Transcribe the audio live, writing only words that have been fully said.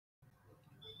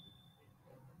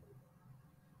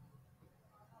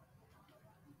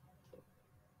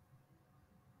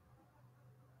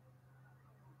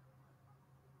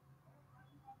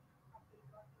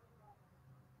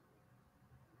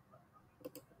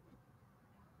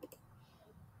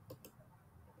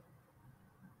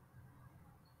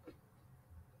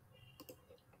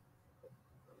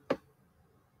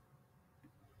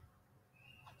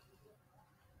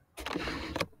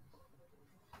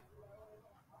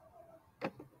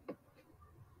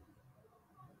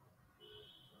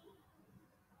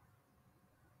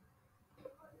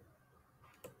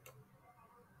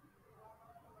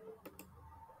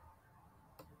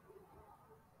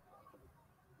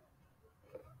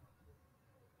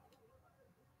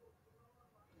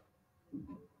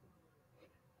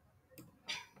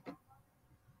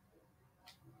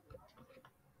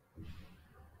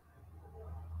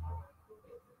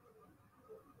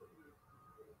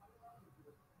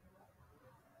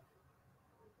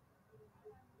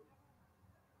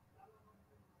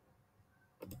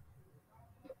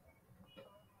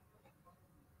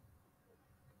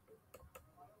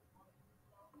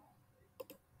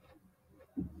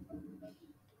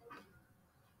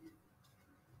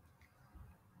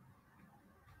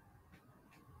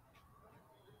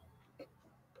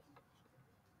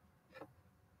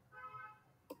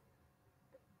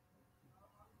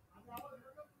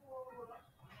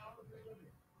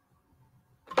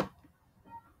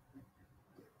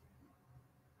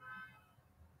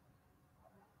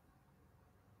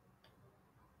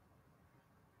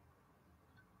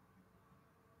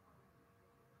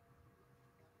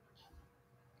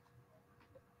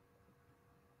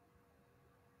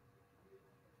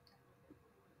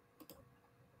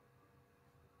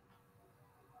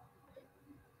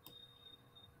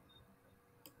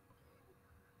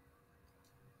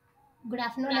Good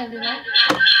afternoon, everyone.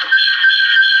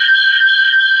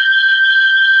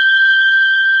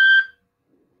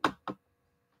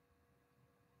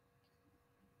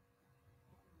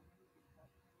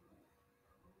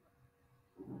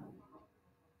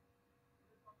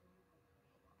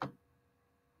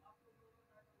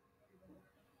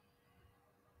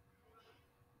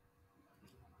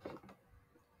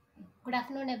 Good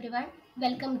afternoon, everyone.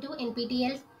 Welcome to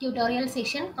NPTL tutorial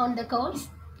session on the course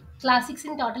Classics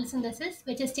in Total Synthesis,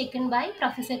 which is taken by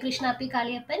Professor Krishna P.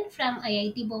 Kaliappan from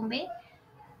IIT Bombay.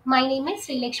 My name is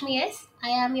Sreelekshmi S. I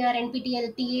am your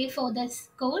NPTL TA for this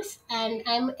course, and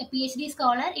I am a PhD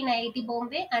scholar in IIT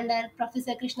Bombay under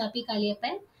Professor Krishna P.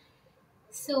 Kaliappan.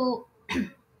 So,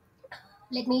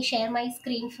 let me share my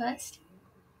screen first.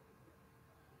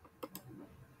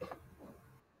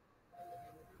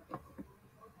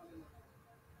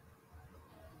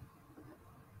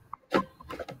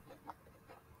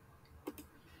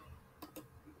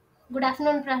 Good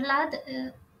afternoon, Prahlad.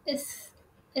 Is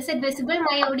it visible?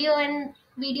 My audio and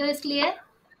video is clear.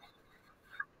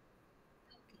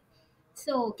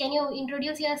 So, can you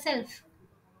introduce yourself?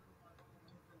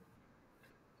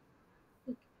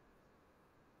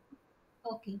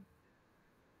 Okay,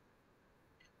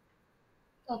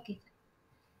 okay.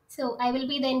 So, I will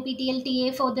be the NPTL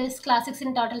TA for this Classics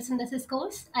in Total Synthesis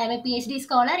course. I am a PhD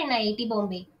scholar in IIT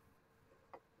Bombay.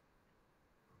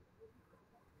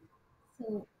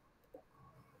 So,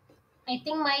 I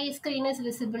think my screen is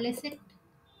visible, is it?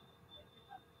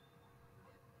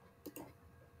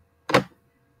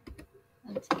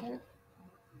 One second.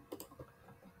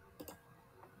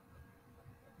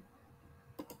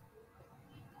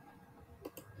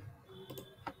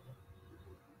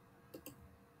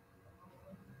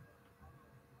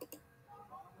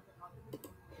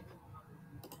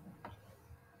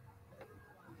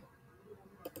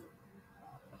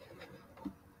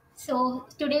 So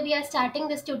today we are starting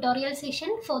this tutorial session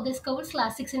for this course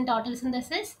Classics in Total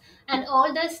Synthesis, and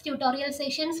all these tutorial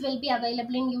sessions will be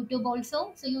available in YouTube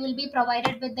also. So you will be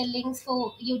provided with the links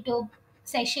for YouTube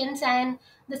sessions, and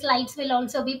the slides will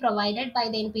also be provided by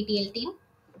the NPTL team.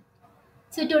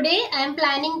 So today I am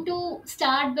planning to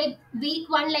start with week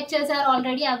one lectures are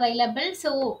already available.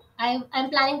 So I'm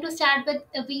planning to start with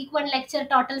a week one lecture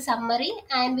total summary,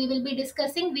 and we will be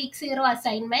discussing week zero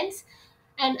assignments.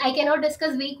 And I cannot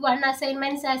discuss week one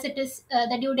assignments as it is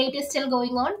the due date is still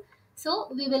going on. So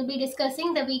we will be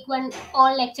discussing the week one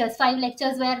all lectures. Five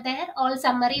lectures were there. All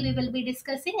summary we will be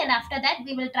discussing, and after that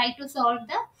we will try to solve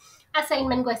the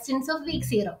assignment questions of week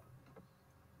zero.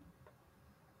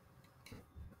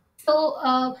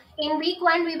 So, in week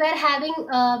one, we were having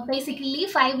basically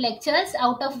five lectures,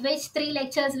 out of which three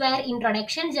lectures were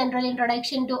introduction, general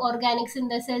introduction to organic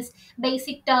synthesis,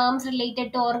 basic terms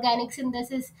related to organic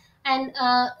synthesis, and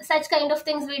such kind of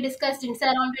things we discussed in, sir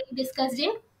already discussed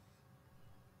in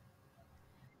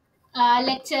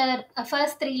lecture,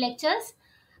 first three lectures.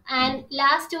 And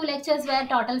last two lectures were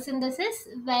total synthesis,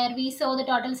 where we saw the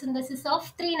total synthesis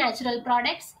of three natural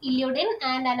products, illudin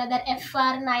and another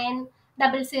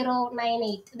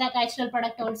FR90098. That natural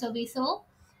product also we saw.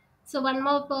 So one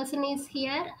more person is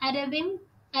here, Aravind.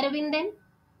 Aravindan,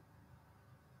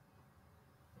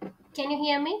 can you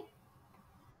hear me?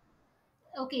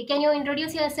 Okay, can you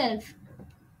introduce yourself?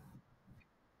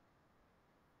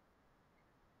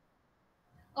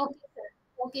 Okay, sir.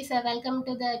 Okay, sir. Welcome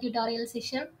to the tutorial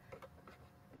session.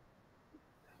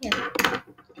 Yeah.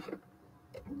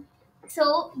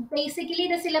 So basically,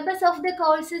 the syllabus of the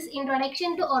course is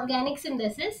Introduction to Organic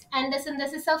Synthesis and the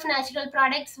synthesis of natural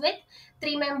products with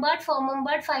three-membered,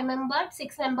 four-membered, five-membered,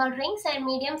 six-membered rings and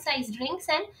medium-sized rings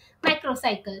and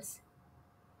macrocycles.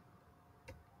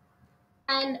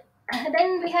 And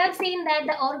then we have seen that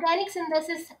the organic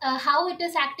synthesis, how it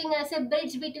is acting as a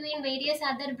bridge between various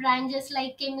other branches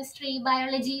like chemistry,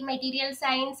 biology, material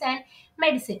science, and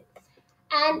medicine.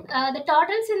 And the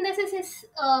total synthesis is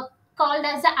called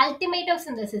as the ultimate of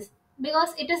synthesis,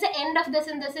 because it is the end of the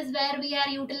synthesis where we are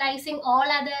utilizing all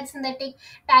other synthetic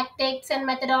tactics and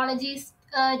methodologies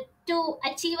to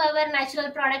achieve our natural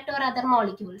product or other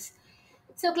molecules.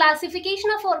 So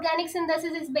classification of organic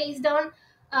synthesis is based on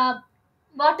uh,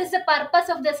 what is the purpose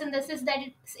of the synthesis, that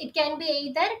it can be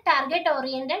either target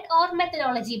oriented or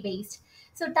methodology based.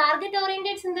 So target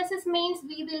oriented synthesis means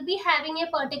we will be having a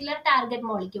particular target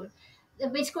molecule,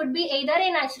 which could be either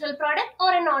a natural product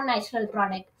or a non-natural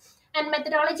product. And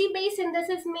methodology based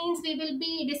synthesis means we will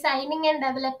be designing and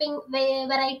developing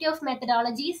variety of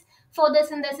methodologies for the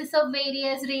synthesis of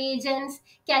various reagents,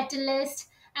 catalysts,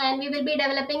 and we will be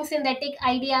developing synthetic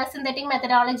ideas, synthetic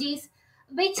methodologies,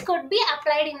 which could be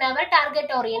applied in our target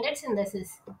oriented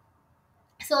synthesis.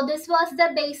 So this was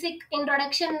the basic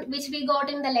introduction which we got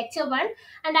in the lecture 1,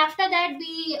 and after that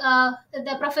we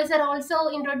the professor also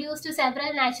introduced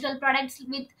several natural products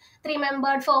with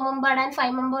 3-membered, 4-membered and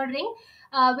 5-membered ring,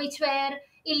 which were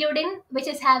illudin, which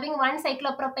is having one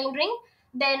cyclopropane ring,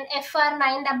 then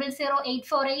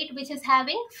FR900848, which is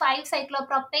having 5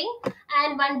 cyclopropane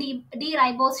and one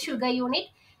D-ribose sugar unit.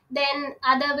 Then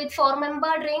other with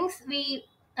 4-membered rings,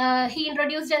 he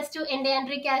introduced us to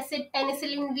endiandric acid,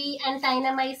 penicillin V, and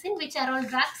tinomycin, which are all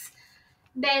drugs.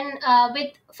 Then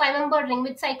with 5-membered ring,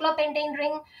 with cyclopentane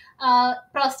ring,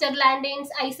 prostaglandins,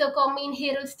 isocommine,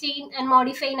 histidine, and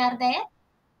modifine are there.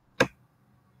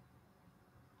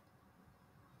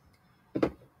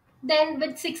 Then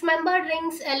with 6-membered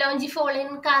rings,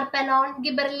 longifolin, carpanon,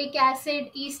 gibberellic acid,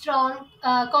 estrone,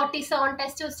 cortisone,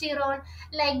 testosterone,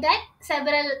 like that,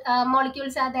 several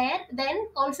molecules are there. Then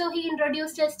also he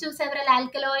introduced us to several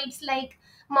alkaloids like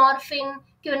morphine,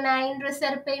 quinine,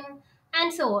 reserpine,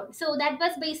 and so on. So that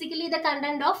was basically the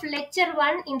content of lecture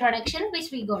 1 introduction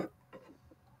which we got.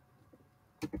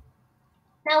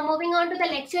 Now moving on to the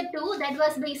lecture 2, that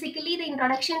was basically the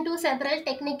introduction to several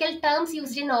technical terms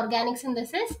used in organic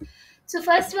synthesis. So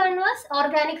first one was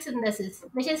organic synthesis,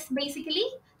 which is basically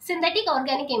synthetic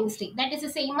organic chemistry. That is the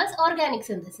same as organic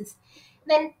synthesis.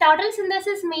 Then total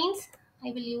synthesis means,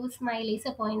 I will use my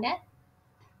laser pointer.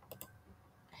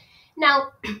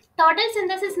 Now, total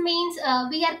synthesis means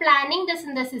we are planning the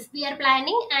synthesis. We are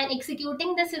planning and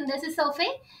executing the synthesis of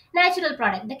a natural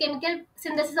product, the chemical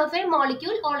synthesis of a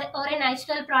molecule or a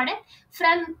natural product.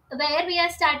 From where we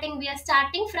are starting? We are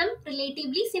starting from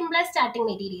relatively similar starting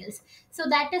materials. So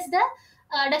that is the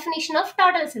definition of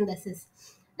total synthesis.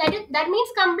 That means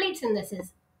complete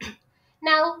synthesis.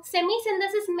 Now,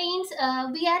 semi-synthesis means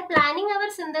we are planning our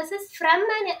synthesis from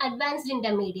an advanced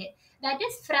intermediate. That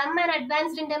is, from an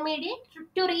advanced intermediate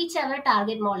to reach our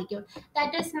target molecule.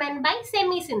 That is meant by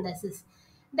semi-synthesis.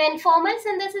 Then, formal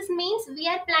synthesis means we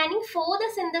are planning for the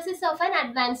synthesis of an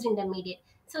advanced intermediate.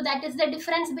 So, that is the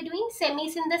difference between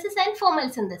semi-synthesis and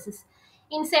formal synthesis.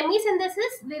 In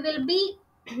semi-synthesis, we will be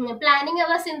planning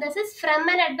our synthesis from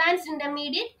an advanced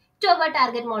intermediate to our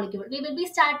target molecule. We will be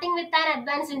starting with an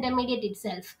advanced intermediate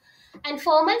itself. And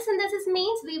formal synthesis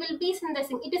means we will be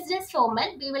synthesizing. It is just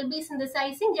formal. We will be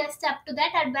synthesizing just up to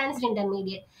that advanced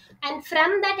intermediate. And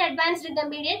from that advanced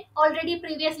intermediate, already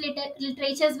previous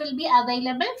literatures will be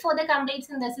available for the complete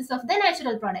synthesis of the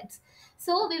natural products.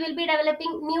 So we will be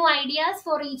developing new ideas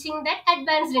for reaching that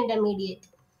advanced intermediate.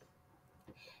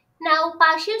 Now,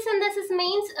 partial synthesis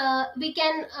means we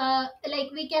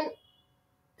can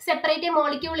separate a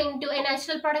molecule into a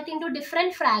natural product into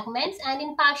different fragments, and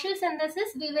in partial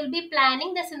synthesis we will be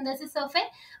planning the synthesis of a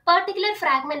particular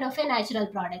fragment of a natural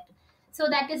product. So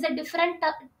that is the different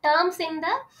terms in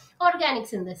the organic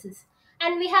synthesis.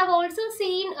 And we have also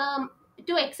seen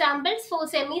two examples for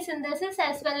semi synthesis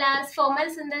as well as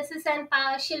formal synthesis and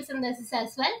partial synthesis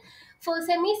as well. For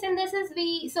semi synthesis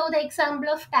we saw the example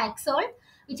of Taxol,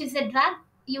 which is a drug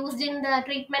used in the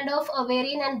treatment of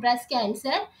ovarian and breast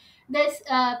cancer. This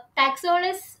Taxol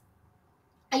is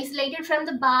isolated from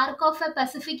the bark of a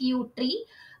Pacific yew tree,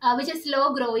 which is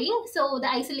slow growing. So the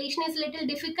isolation is little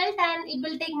difficult, and it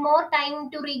will take more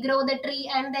time to regrow the tree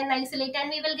and then isolate. And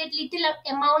we will get little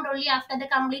amount only after the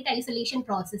complete isolation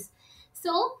process.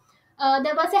 So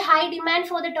there was a high demand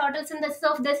for the total synthesis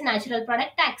of this natural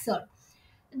product Taxol.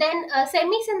 Then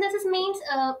semi-synthesis means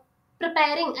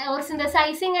preparing or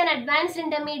synthesizing an advanced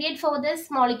intermediate for this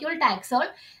molecule Taxol.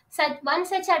 One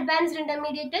such advanced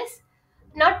intermediate is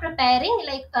not preparing,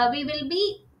 like we will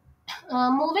be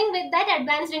moving with that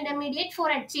advanced intermediate for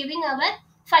achieving our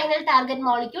final target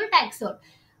molecule Taxol.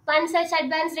 One such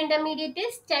advanced intermediate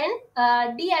is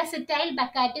 10 D-acetyl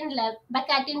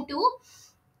baccatin 2,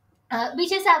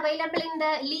 which is available in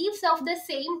the leaves of the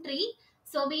same tree.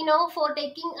 So we know for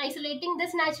isolating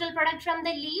this natural product from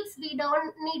the leaves, we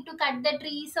don't need to cut the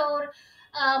trees or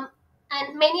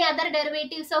and many other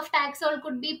derivatives of Taxol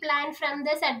could be planned from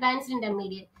this advanced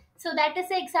intermediate. So that is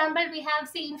the example we have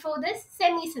seen for this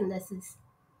semi-synthesis.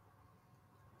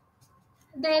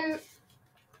 Then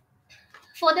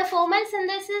For the formal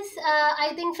synthesis,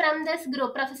 I think from this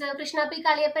group, Professor Krishna P.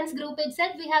 Kaliyappan's group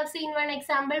itself, we have seen one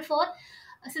example for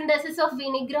synthesis of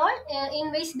vinegarol, in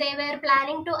which they were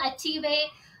planning to achieve a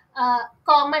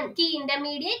common key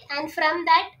intermediate, and from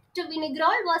that to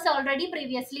vinegarol was already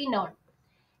previously known.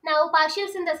 Now, partial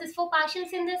synthesis. For partial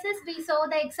synthesis, we saw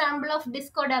the example of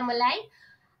discodermalide,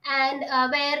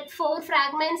 and where four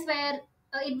fragments were,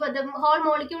 the whole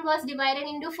molecule was divided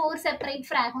into four separate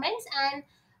fragments, and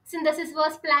synthesis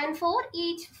was planned for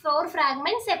each four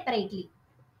fragments separately.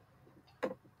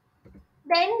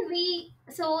 Then we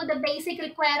saw the basic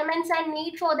requirements and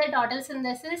need for the total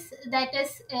synthesis. That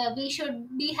is, we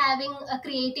should be having a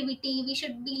creativity, we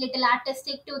should be little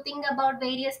artistic to think about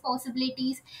various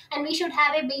possibilities, and we should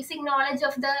have a basic knowledge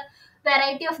of the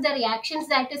variety of the reactions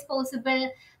that is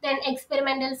possible, then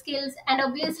experimental skills, and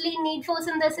obviously need for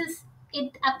synthesis.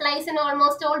 It applies in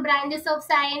almost all branches of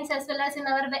science as well as in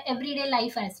our everyday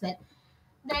life as well.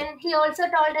 Then he also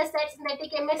told us that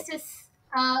synthetic chemist is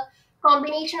a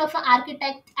combination of an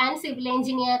architect and civil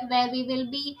engineer, where we will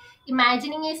be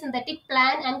imagining a synthetic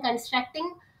plan and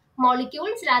constructing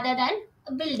molecules rather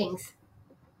than buildings.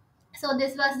 So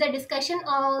this was the discussion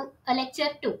on lecture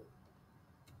 2.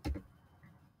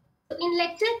 In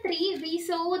lecture 3, we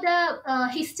saw the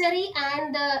history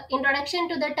and the introduction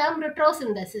to the term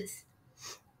retrosynthesis.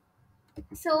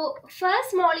 So,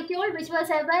 first molecule which was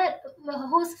ever,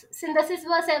 whose synthesis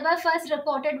was ever first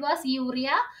reported was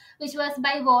urea, which was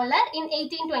by Waller in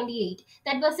 1828.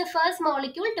 That was the first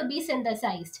molecule to be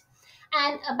synthesized.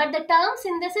 And but the term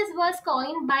synthesis was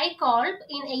coined by Kolb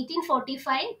in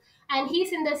 1845, and he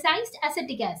synthesized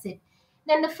acetic acid.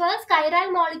 Then the first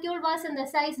chiral molecule was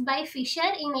synthesized by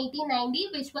Fischer in 1890,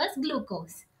 which was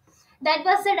glucose. That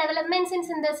was the developments in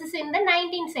synthesis in the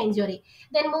 19th century.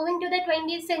 Then moving to the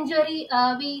 20th century,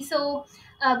 we saw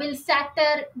Will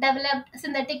Stackter developed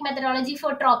synthetic methodology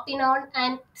for tropinone,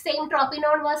 and same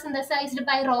tropinone was synthesized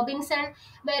by Robinson,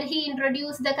 where he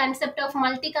introduced the concept of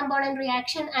multi-component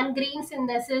reaction and green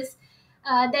synthesis.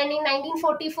 Then in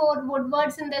 1944,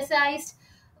 Woodward synthesized,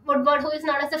 Woodward, who is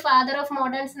known as the father of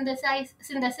modern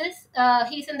synthesis,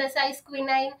 he synthesized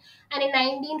quinine, and in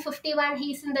 1951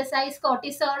 he synthesized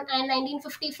cortisone, and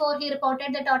 1954 he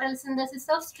reported the total synthesis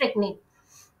of strychnine.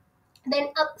 Then,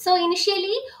 so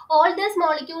initially all these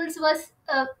molecules were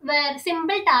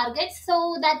simple targets,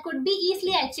 so that could be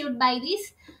easily achieved by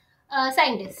these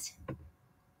scientists.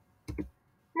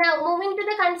 Now, moving to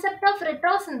the concept of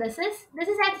retrosynthesis, this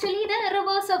is actually the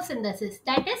reverse of synthesis.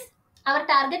 That is, our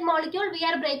target molecule we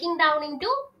are breaking down into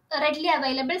readily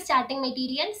available starting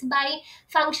materials by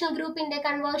functional group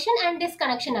interconversion and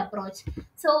disconnection approach.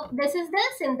 So, this is the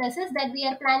synthesis that we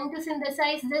are planning to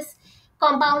synthesize this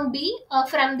compound B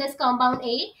from this compound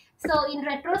A. So, in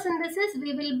retrosynthesis,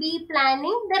 we will be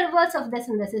planning the reverse of the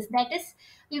synthesis. That is,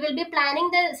 we will be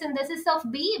planning the synthesis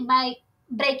of B by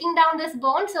breaking down this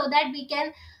bond so that we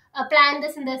can plan the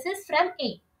synthesis from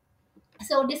A.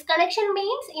 So disconnection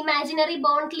means imaginary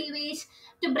bond cleavage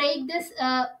to break this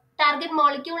target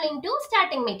molecule into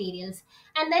starting materials.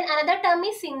 And then another term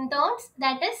is synthons.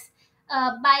 That is,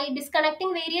 by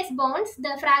disconnecting various bonds,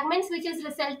 the fragments which is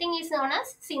resulting is known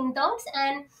as synthons,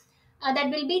 and that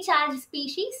will be charged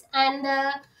species, and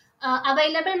the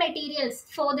available materials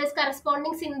for this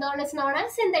corresponding synthon is known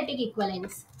as synthetic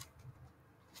equivalents.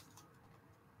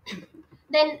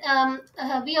 Then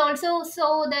we also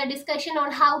saw the discussion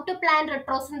on how to plan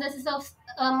retrosynthesis of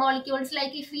molecules.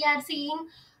 Like if we are seeing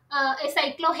a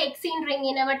cyclohexene ring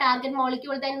in our target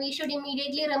molecule, then we should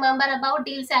immediately remember about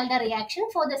Diels-Alder reaction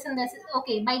for the synthesis.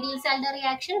 Okay, by Diels-Alder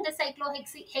reaction, the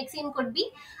cyclohexene could be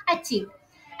achieved.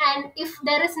 And if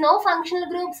there is no functional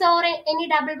groups or any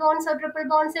double bonds or triple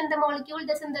bonds in the molecule,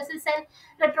 the synthesis and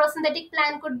retrosynthetic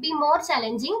plan could be more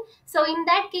challenging. So in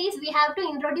that case, we have to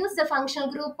introduce the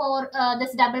functional group or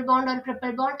this double bond or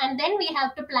triple bond, and then we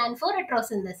have to plan for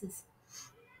retrosynthesis.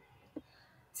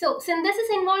 So synthesis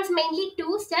involves mainly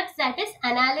two steps, that is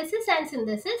analysis and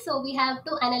synthesis. So we have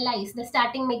to analyze the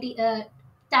starting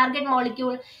target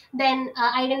molecule, then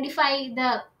identify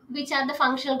which are the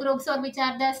functional groups or which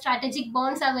are the strategic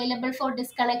bonds available for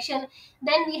disconnection.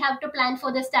 Then we have to plan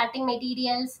for the starting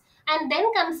materials, and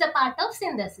then comes the part of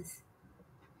synthesis.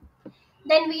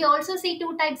 Then we also see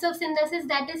two types of synthesis,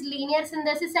 that is linear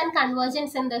synthesis and convergent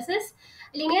synthesis.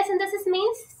 Linear synthesis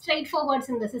means straightforward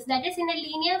synthesis. That is, in a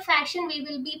linear fashion, we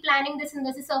will be planning the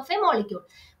synthesis of a molecule.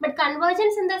 But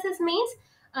convergent synthesis means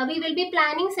we will be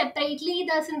planning separately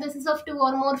the synthesis of two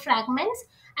or more fragments.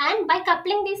 And by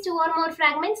coupling these two or more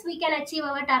fragments, we can achieve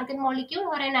our target molecule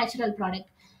or a natural product.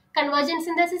 Convergent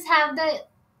synthesis have the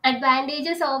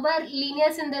advantages over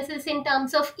linear synthesis in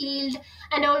terms of yield,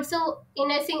 and also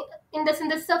in a in the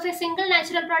synthesis of a single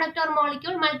natural product or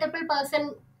molecule,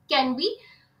 can be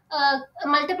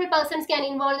multiple persons can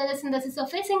involve in the synthesis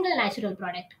of a single natural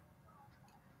product.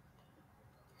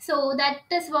 So that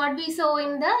is what we saw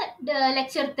in the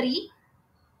lecture 3.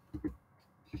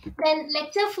 Then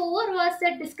lecture 4 was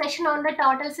the discussion on the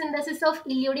total synthesis of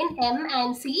illudin M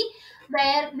and C,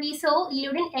 where we saw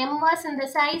illudin M was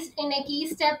synthesized in a key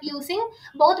step using,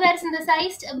 both were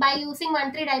synthesized by using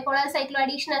 1,3 dipolar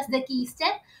cycloaddition as the key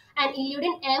step, and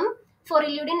illudin M, for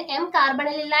illudin M,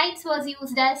 carbonylides was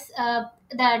used as the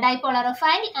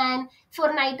dipolarified, and for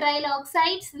nitrile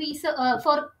oxides, we saw,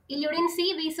 for illudin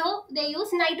C, we saw they use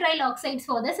nitrile oxides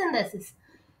for the synthesis.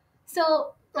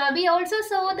 So we also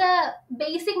saw the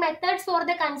basic methods for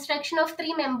the construction of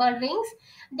three-membered rings.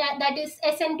 That is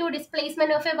SN2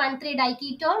 displacement of a 1,3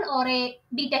 diketone or a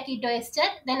beta ketoester.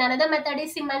 Then another method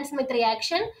is Simmons-Smith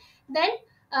reaction. Then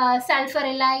sulfur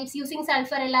halides, using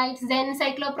sulfur halides. Then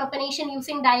cyclopropanation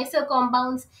using diazo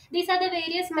compounds. These are the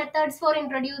various methods for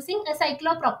introducing a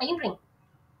cyclopropane ring.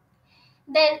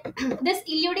 Then these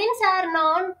illudins are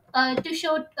known to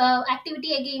show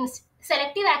activity against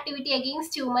selective activity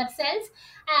against tumor cells,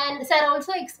 and sir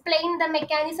also explained the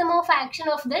mechanism of action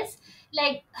of this.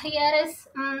 Like here is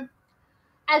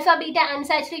alpha beta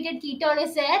unsaturated ketone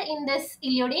is there in this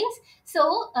illudins,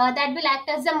 so that will act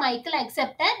as a Michael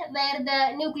acceptor where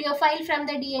the nucleophile from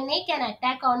the DNA can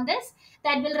attack on this.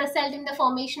 That will result in the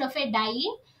formation of a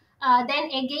diene. Then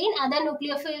again other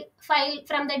nucleophile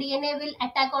from the DNA will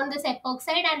attack on this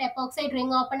epoxide, and epoxide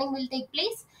ring opening will take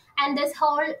place, and this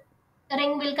whole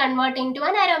ring will convert into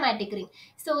an aromatic ring.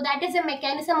 So that is the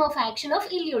mechanism of action of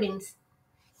illudins.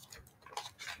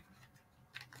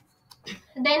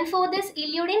 Then for this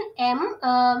illudin M,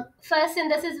 first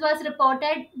synthesis was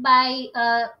reported by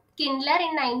Kindler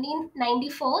in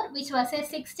 1994, which was a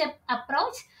 6-step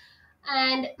approach.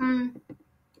 And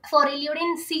for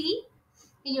illudin C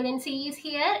is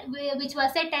here, which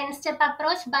was a 10-step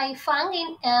approach by Fung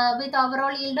in, with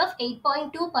overall yield of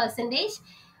 8.2%,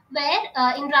 where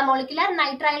intramolecular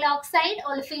nitrile oxide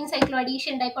olefin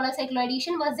cycloaddition, dipolar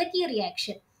cycloaddition was the key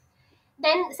reaction.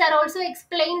 Then sir also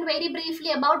explained very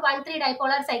briefly about 1,3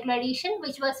 dipolar cycloaddition,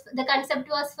 which was the concept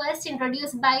was first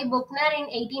introduced by Buchner in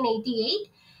 1888,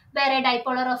 where a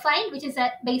dipolarified, which is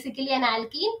basically an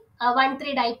alkene, a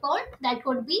 1,3 dipole, that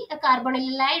could be a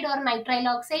carbonylide or nitrile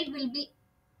oxide, will be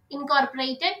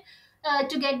incorporated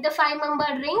to get the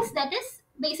 5-membered rings. That is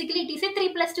basically it is a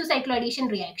 3+2 cycloaddition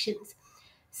reactions.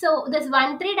 So this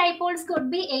 1,3 dipoles could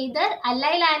be either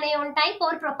allyl anion type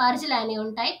or propargyl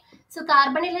anion type. So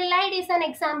carbonyl is an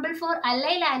example for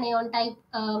allyl anion type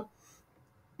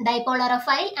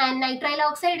dipolarified, and nitrile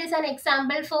oxide is an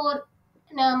example for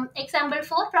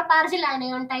propargyl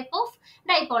anion type of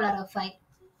dipolarified.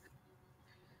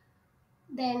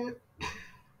 Then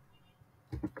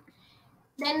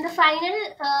the final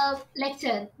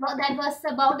lecture that was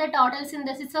about the total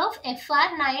synthesis of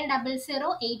FR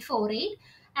 900848,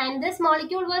 and this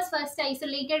molecule was first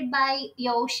isolated by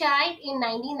Yoshide in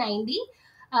 1990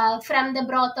 from the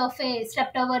broth of a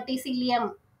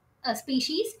Streptoverticillium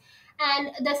species.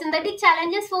 And the synthetic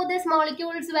challenges for these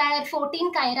molecules were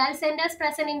 14 chiral centers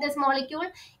present in this molecule,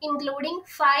 including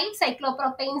 5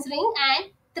 cyclopropanes ring and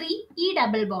 3 E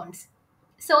double bonds.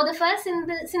 So the first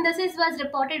synthesis was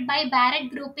reported by Barrett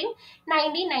group in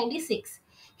 1996.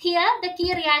 Here the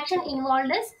key reaction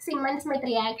involved is Simmons-Smith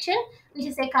reaction, which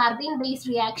is a carbene-based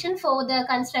reaction for the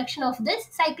construction of this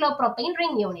cyclopropane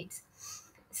ring units.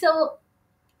 So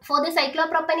for the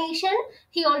cyclopropanation,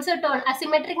 he also told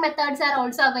asymmetric methods are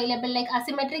also available, like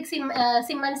asymmetric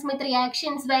Simmons-Smith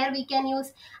reactions where we can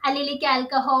use allylic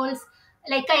alcohols,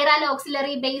 like chiral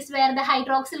auxiliary base where the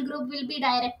hydroxyl group will be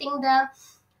directing the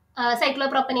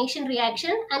cyclopropanation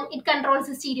reaction, and it controls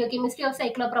the stereochemistry of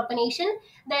cyclopropanation.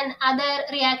 Then other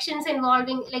reactions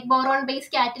involving like boron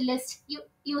based catalyst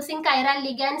using chiral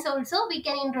ligands also we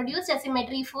can introduce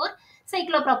asymmetry for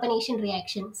cyclopropanation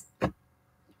reactions.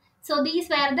 So these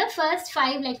were the first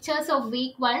 5 lectures of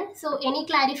week 1. So any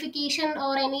clarification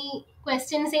or any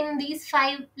questions in these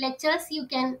 5 lectures we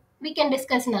can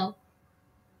discuss now.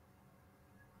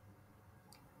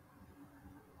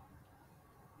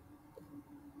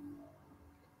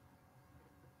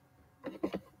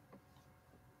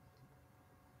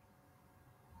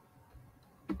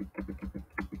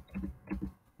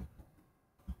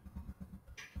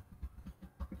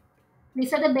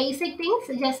 These are the basic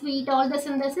things. Just we told the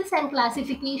synthesis and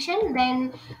classification,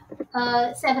 then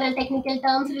several technical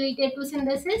terms related to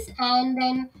synthesis, and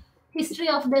then history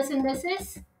of the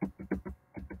synthesis,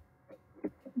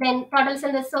 then total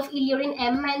synthesis of illudin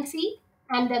M and C,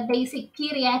 and the basic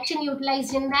key reaction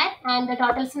utilized in that, and the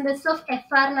total synthesis of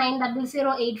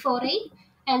FR9000848,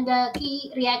 and the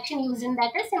key reaction used in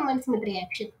that is Simmons Smith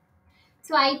reaction.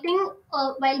 So I think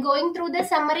while going through the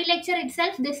summary lecture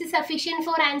itself, this is sufficient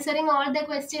for answering all the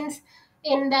questions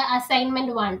in the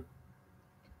assignment 1.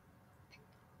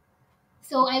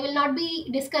 So I will not be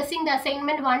discussing the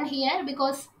assignment 1 here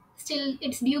because still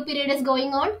its due period is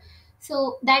going on.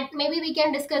 So that maybe we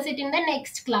can discuss it in the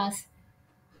next class.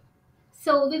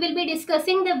 So we will be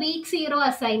discussing the week 0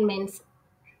 assignments.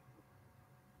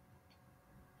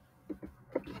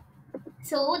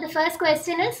 So the first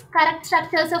question is correct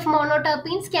structures of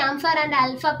monoterpenes, camphor and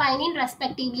alpha pinene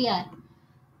respectively are.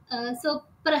 So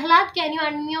Prahlad, can you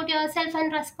unmute yourself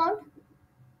and respond?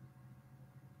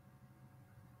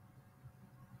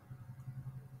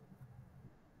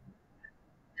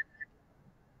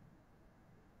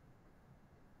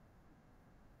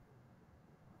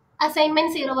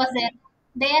 Assignment 0 was there.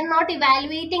 They are not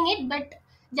evaluating it, but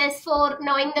just for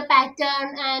knowing the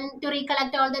pattern and to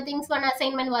recollect all the things, one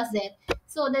assignment was there.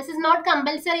 So this is not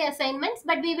compulsory assignments,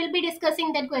 but we will be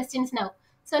discussing that questions now.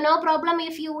 So no problem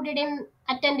if you didn't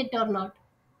attend it or not.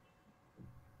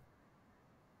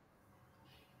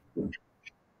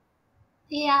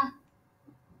 Yeah.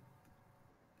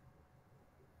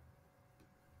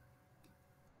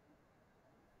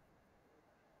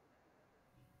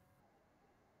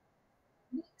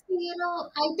 Week zero,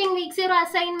 I think week 0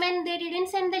 assignment, they didn't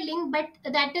send the link, but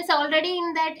that is already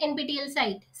in that NPTEL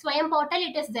site. Swayam portal,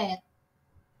 it is there.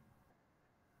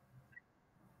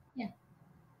 Yeah.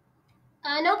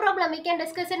 No problem. We can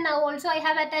discuss it now. Also, I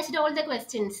have attached all the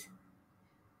questions.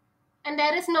 And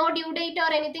there is no due date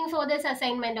or anything for this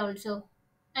assignment also.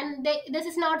 And this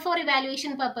is not for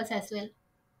evaluation purpose as well.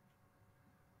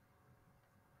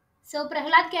 So,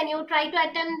 Prahlad, can you try to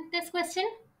attempt this question?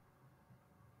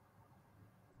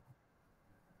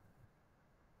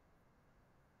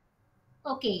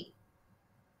 Okay.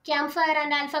 Camphor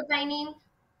and alpha pinene.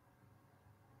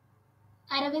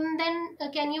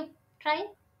 Aravindan, can you try?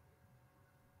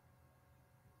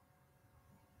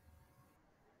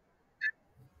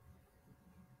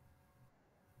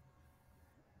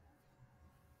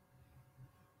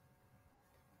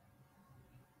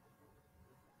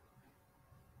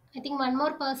 I think one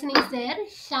more person is there.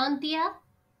 Shantia.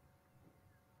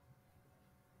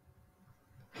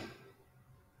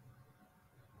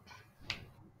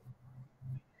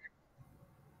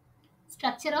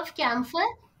 Structure of camphor.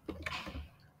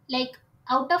 Like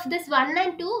out of this 1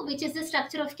 and 2, which is the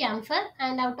structure of camphor,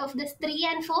 and out of this 3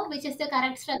 and 4, which is the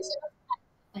correct structure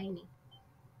of pinene.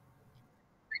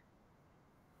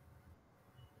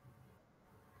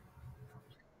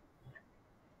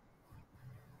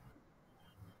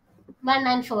 1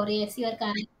 and 4, yes, you are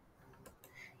correct.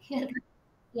 You're correct.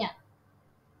 Yeah,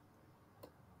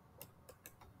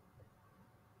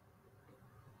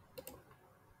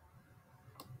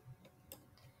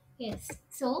 yes.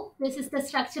 So this is the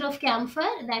structure of camphor,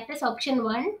 that is option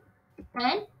 1,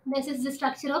 and this is the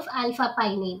structure of alpha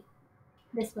pinene.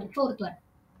 This one, fourth one.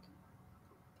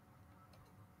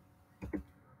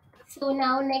 So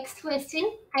now next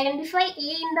question, identify A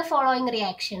in the following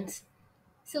reactions.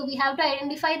 So we have to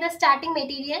identify the starting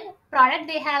material product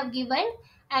they have given,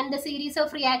 and the series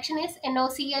of reaction is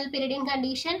NOCl pyridine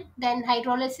condition, then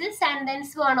hydrolysis, and then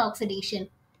Swan oxidation.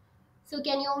 So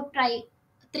can you try,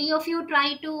 three of you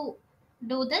try to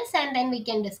do this and then we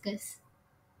can discuss.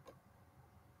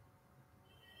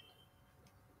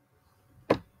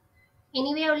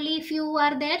 Anyway, only if you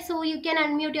are there, so you can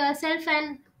unmute yourself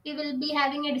and we will be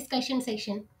having a discussion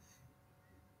session.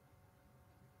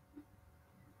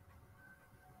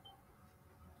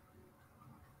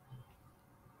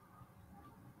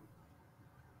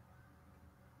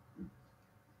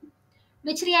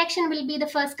 Which reaction will be the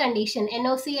first condition?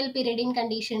 NOCl pyridine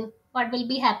condition. What will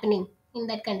be happening in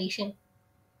that condition?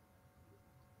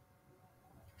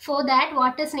 For that,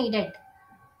 what is needed?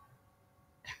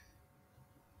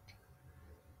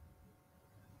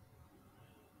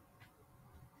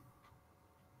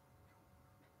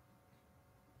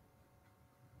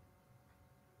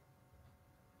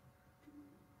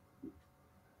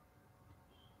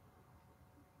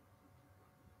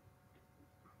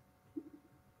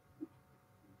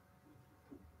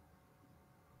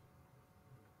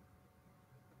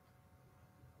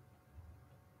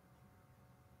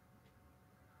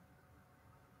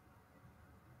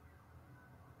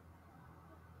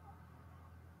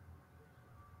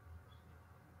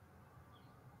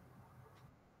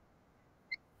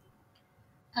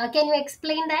 Can you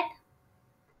explain that?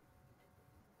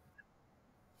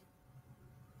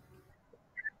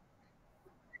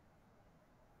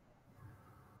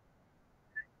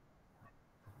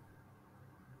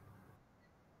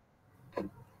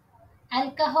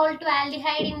 Alcohol to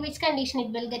aldehyde, in which condition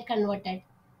it will get converted?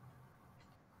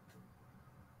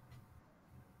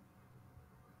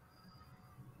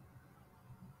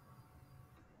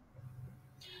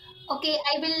 Okay,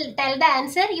 I will tell the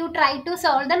answer. You try to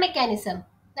solve the mechanism.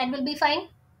 That will be fine.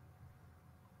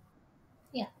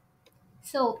 Yeah.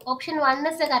 So option one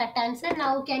is the correct answer.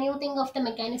 Now, can you think of the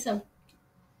mechanism?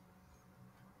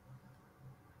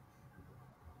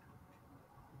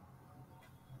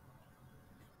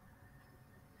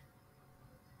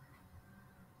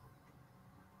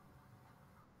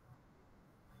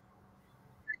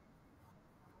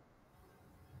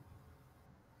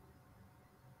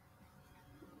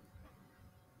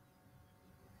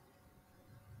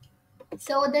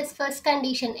 So this first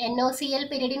condition,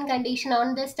 NOCl pyridine condition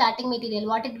on the starting material,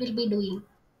 what it will be doing?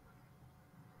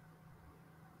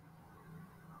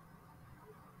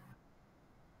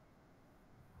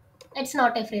 It's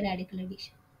not a free radical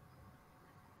addition.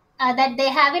 That they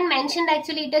haven't mentioned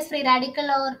actually it is free radical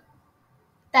or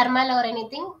thermal or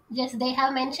anything. Just they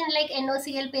have mentioned like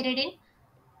NOCl pyridine,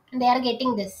 and they are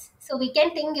getting this. So we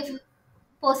can think, if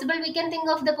possible, we can think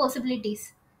of the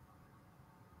possibilities.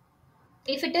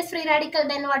 If it is free radical,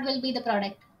 then what will be the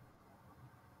product?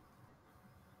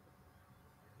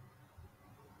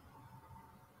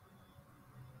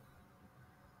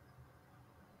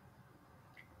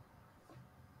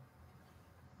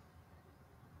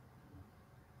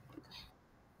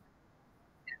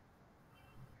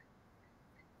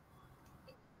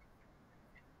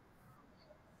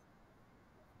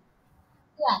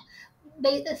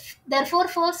 Yeah. Therefore,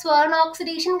 for Swan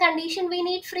oxidation condition, we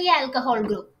need free alcohol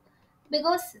group,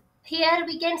 because here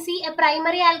we can see a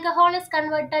primary alcohol is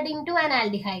converted into an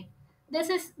aldehyde.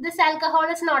 This alcohol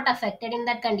is not affected in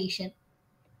that condition,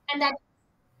 and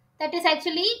that is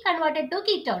actually converted to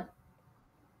ketone.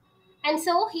 And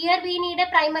so here we need a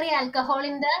primary alcohol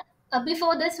in the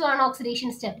before this one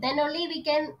oxidation step. Then only we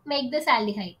can make this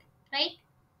aldehyde, right?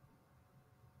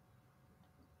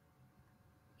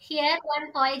 Here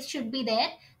one OH should be there.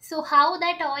 So how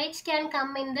that OH can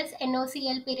come in this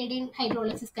NOCl pyridine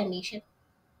hydrolysis condition?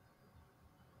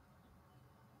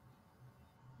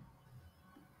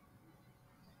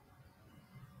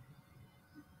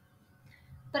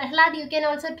 Prahlad, you can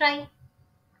also try.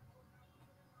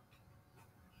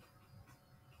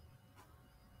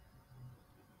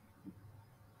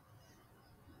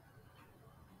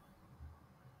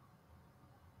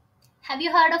 Have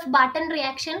you heard of Barton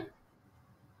reaction?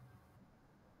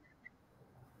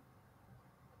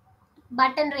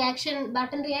 Barton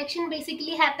reaction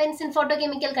basically happens in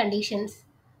photochemical conditions.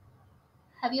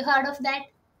 Have you heard of that?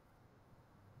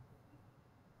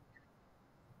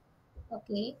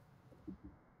 Okay.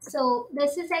 So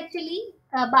this is actually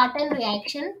a Barton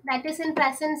reaction, that is in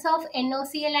presence of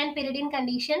NOCl and pyridine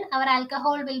condition, our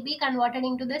alcohol will be converted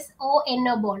into this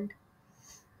ONO bond.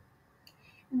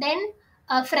 Then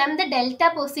from the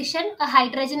delta position, a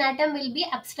hydrogen atom will be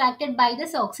abstracted by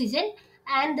this oxygen,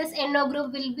 and this NO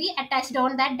group will be attached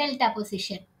on that delta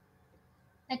position.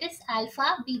 That is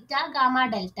alpha, beta, gamma,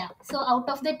 delta. So out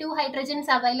of the two hydrogens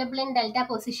available in delta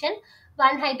position,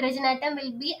 one hydrogen atom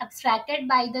will be abstracted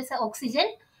by this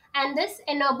oxygen, and this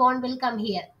NO bond will come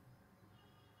here.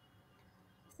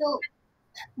 So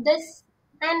this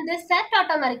and this the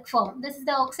tautomeric form. This is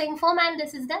the oxime form, and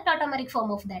this is the tautomeric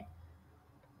form of that.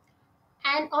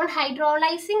 And on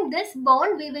hydrolyzing this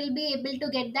bond, we will be able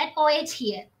to get that OH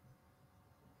here.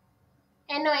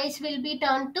 NOH will be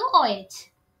turned to OH.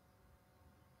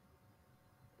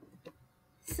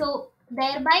 So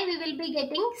thereby we will be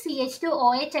getting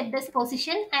CH2OH at this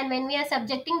position, and when we are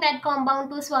subjecting that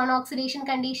compound to Swan oxidation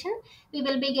condition, we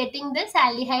will be getting this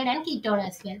aldehyde and ketone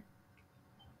as well.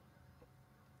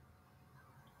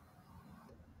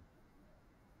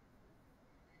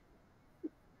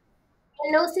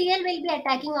 NOCl will be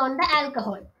attacking on the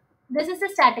alcohol. This is the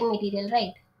starting material,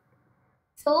 right?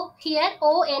 So here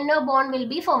ONO bond will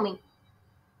be forming.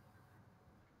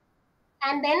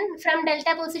 And then from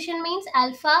delta position means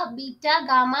alpha, beta,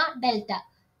 gamma, delta.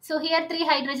 So here three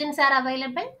hydrogens are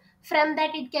available. From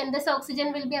that it can, this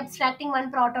oxygen will be abstracting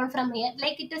one proton from here.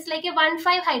 Like it is like a 1,5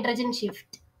 hydrogen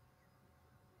shift.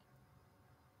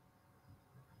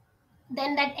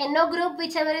 Then that NO group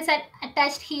whichever is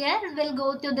attached here will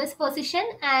go to this position,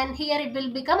 and here it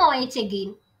will become OH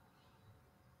again.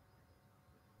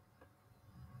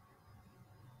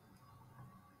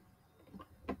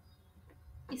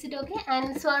 Is it okay?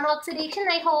 And Swan oxidation,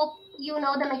 I hope you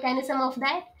know the mechanism of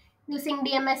that. Using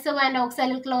DMSO and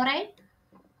oxalyl chloride,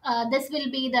 this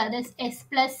will be this S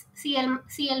plus Cl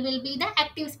will be the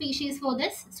active species for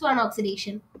this Swan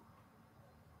oxidation.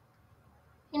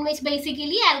 in which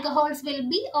basically alcohols will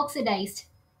be oxidized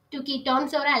to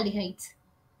ketones or aldehydes.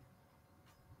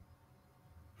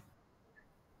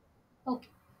 Okay.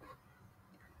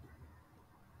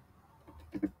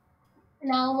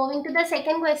 Now moving to the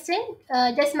second question,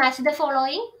 just match the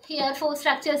following. Here four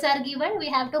structures are given. We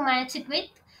have to match it with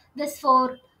this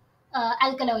four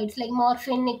alkaloids like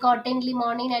morphine, nicotine,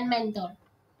 limonene, and menthol.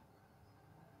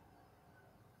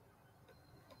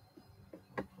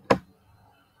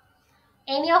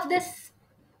 Any of this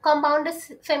compound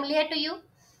is familiar to you?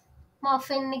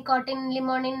 Morphine, nicotine,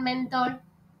 limonene, menthol.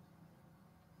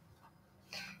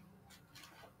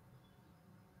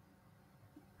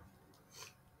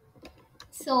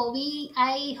 So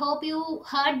I hope you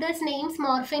heard these names,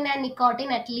 morphine and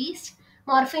nicotine at least.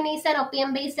 Morphine is an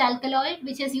opium-based alkaloid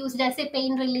which is used as a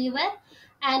pain reliever,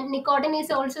 and nicotine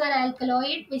is also an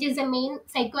alkaloid which is the main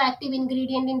psychoactive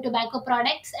ingredient in tobacco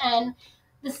products, and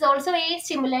this is also a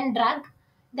stimulant drug.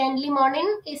 Then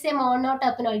limonene is a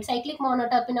monoterpenoid, cyclic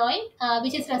monoterpenoid,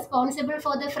 which is responsible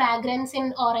for the fragrance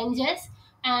in oranges,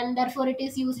 and therefore it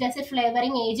is used as a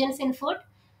flavoring agents in food.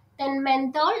 Then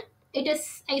menthol, it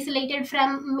is isolated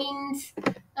from mints,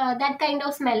 that kind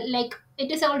of smell. Like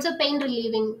it is also pain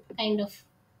relieving kind of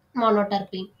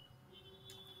monoterpene.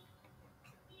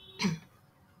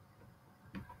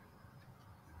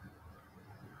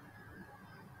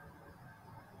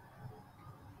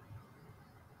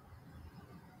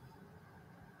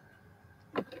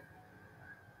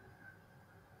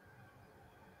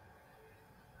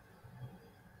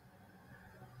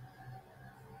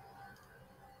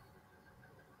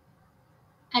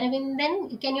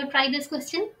 Aravindan, can you try this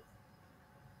question?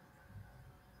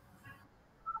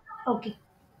 Okay.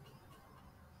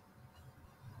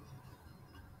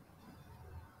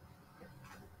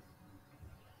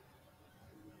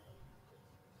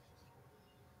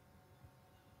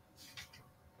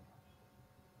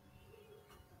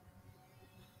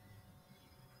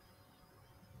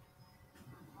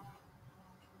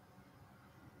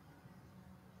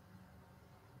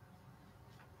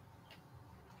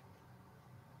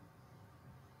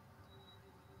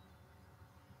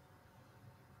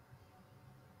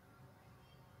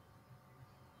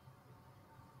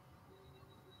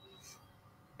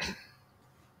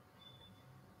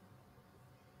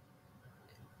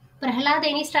 Prahlad,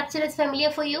 any structure is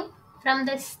familiar for you from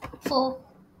this four?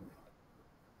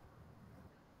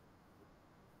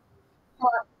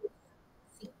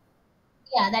 Morphine.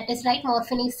 Yeah, that is right.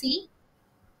 Morphine is C.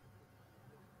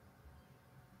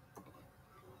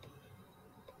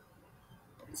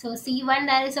 So C1,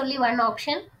 there is only one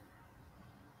option.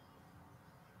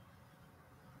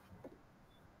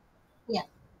 Yeah.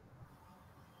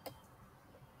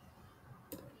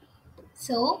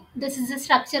 So this is the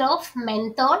structure of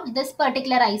menthol, this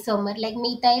particular isomer, like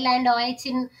methyl and OH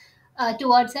in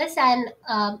towards us, and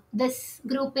this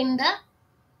group in the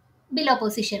below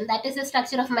position. That is the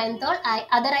structure of menthol.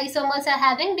 Other isomers are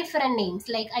having different names,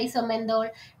 like isomenthol.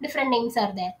 Different names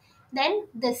are there. Then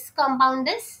this compound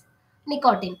is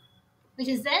nicotine, which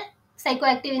is the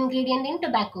psychoactive ingredient in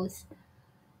tobaccos.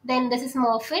 Then this is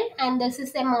morphine, and this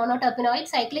is a monoterpenoid,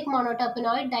 cyclic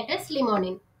monoterpenoid, that is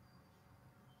limonene.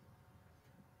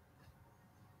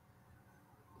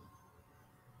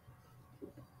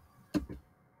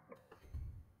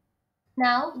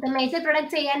 Now, the major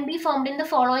products A and B formed in the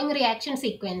following reaction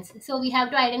sequence. So, we have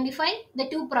to identify the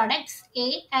two products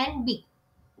A and B.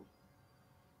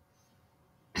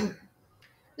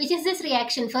 Which is this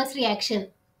reaction? First reaction.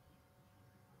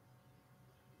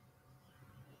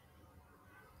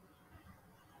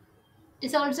 It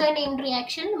is also a named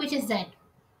reaction. Which is that?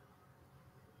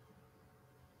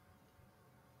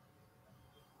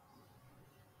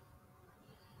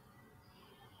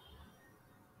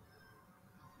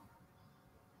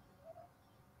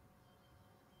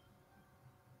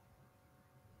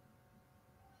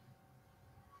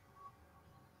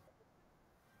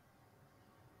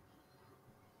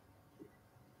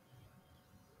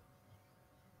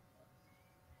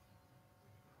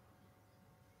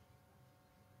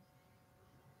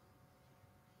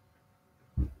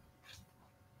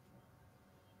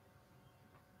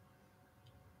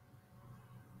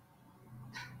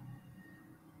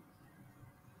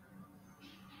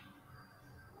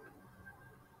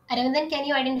 Aravindan, can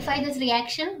you identify this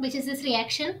reaction? Which is this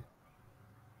reaction?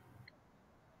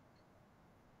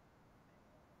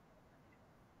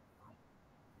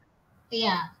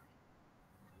 Yeah.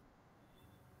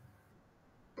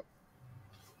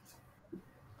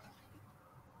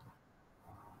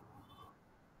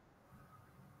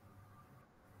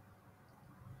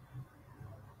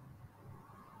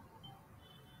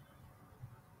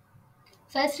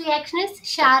 First reaction is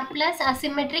sharp plus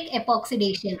asymmetric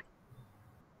epoxidation.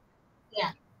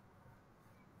 Yeah.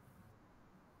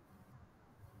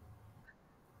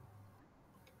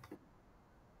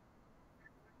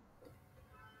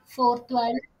 Fourth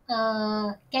one,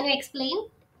 can you explain?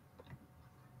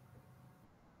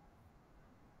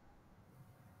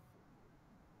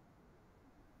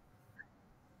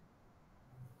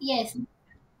 Yes.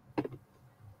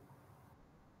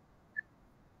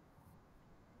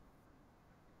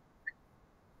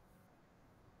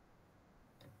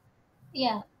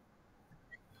 Yeah.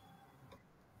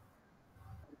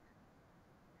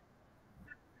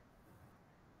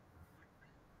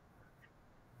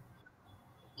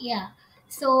 Yeah.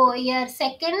 So your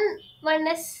second one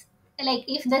is like,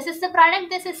 if this is the product,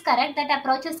 this is correct. That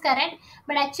approach is correct.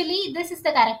 But actually, this is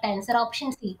the correct answer,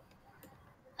 option C.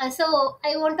 So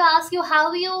I want to ask you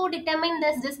how you determine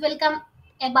this. This will come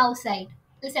above side.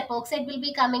 This epoxide will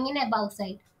be coming in above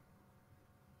side.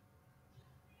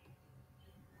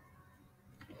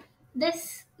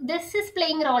 This is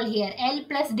playing role here. L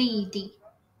plus DET.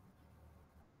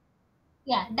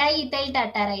 Yeah, diethyl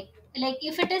tartaride. Like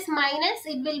if it is minus,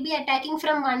 it will be attacking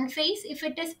from one phase. If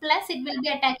it is plus, it will be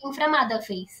attacking from other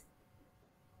phase.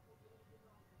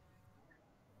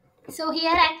 So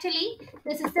here actually,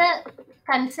 this is the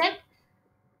concept.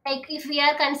 Like if we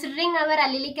are considering our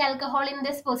allylic alcohol in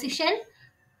this position,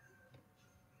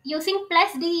 using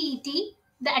plus DET,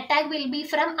 the attack will be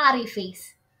from RE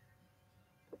phase.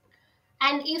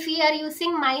 And if we are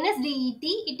using minus DET,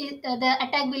 the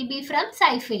attack will be from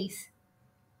psi phase.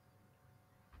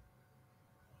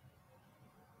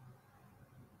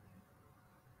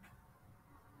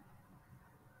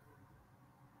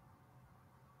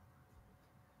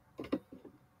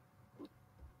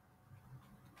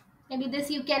 Maybe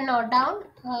this you can note down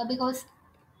because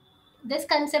this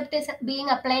concept is being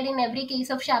applied in every case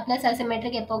of sharpless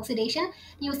asymmetric epoxidation.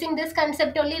 Using this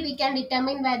concept only, we can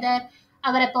determine whether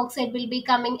our epoxide will be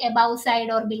coming above side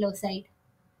or below side.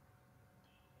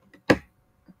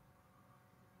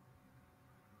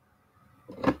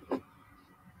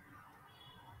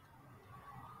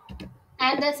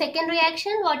 And the second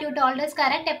reaction, what you told is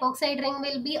correct. Epoxide ring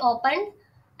will be opened,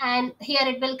 and here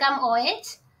it will come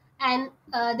OH, and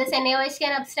this NaOH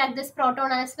can abstract this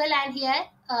proton as well. And here,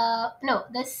 no,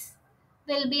 this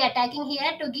will be attacking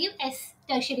here to give S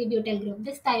tertiary butyl group.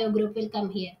 This thio group will come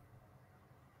here.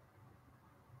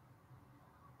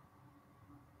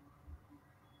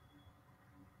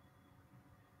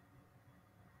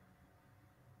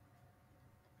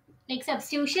 Like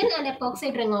substitution and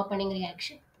epoxide ring opening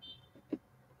reaction.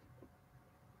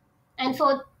 And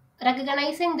for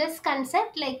recognizing this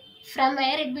concept, like from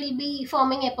where it will be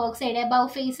forming epoxide,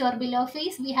 above phase or below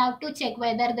phase, we have to check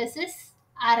whether this is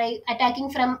RI attacking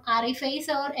from RI phase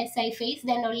or SI phase.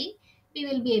 Then only we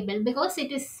will be able, because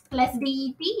it is plus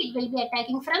DET, it will be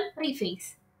attacking from pre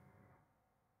phase.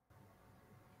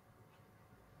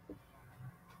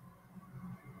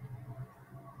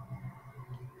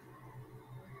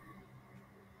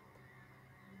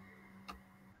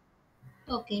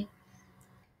 Okay.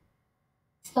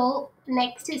 So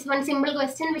next is one simple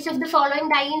question: which of the following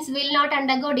dienes will not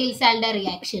undergo Diels-Alder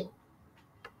reaction?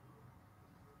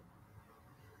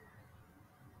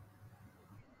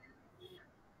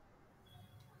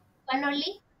 One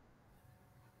only.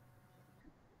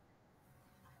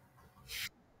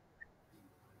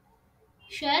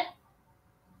 Sure.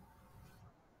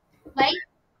 Why?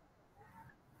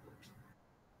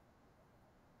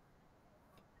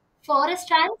 Forest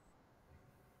trans.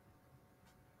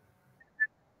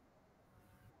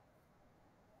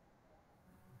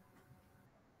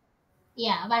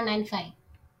 Yeah, 1 and 5.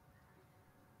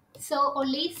 So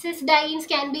only cis dienes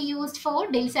can be used for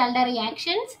Diels-Alder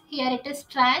reactions. Here it is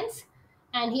trans,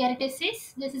 and here it is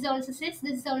cis. This is also cis,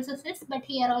 this is also cis, but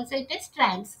here also it is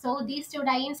trans. So these two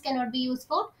dienes cannot be used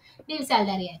for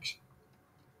Diels-Alder reaction.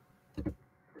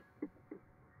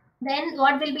 Then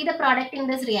what will be the product in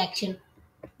this reaction?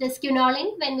 This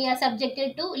quinoline when we are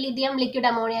subjected to lithium liquid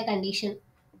ammonia condition.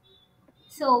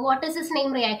 So what is this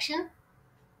name reaction?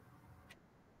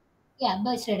 Yeah,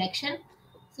 Birch reduction.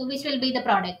 So which will be the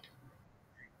product?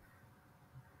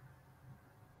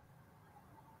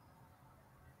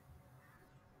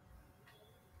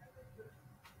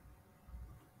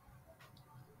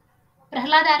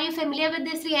 Prahlad, are you familiar with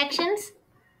these reactions?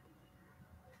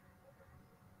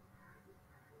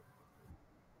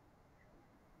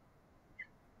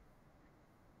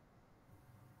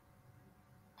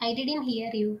 I didn't hear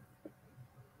you.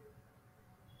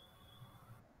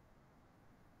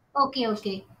 Okay,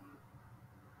 okay.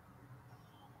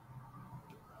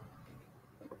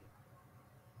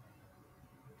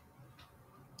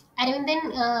 Arvind, then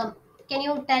can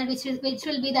you tell which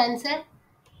will be the answer?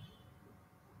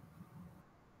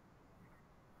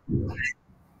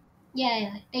 Yeah,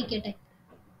 yeah, take your time.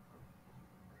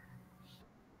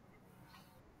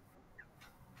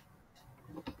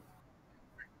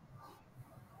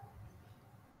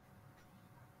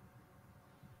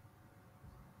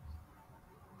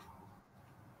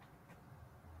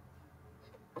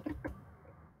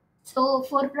 So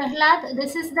for Prahlad,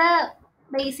 this is the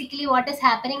basically what is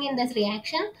happening in this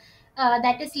reaction.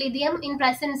 That is lithium in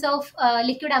presence of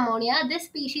liquid ammonia. This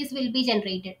species will be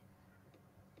generated.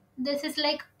 This is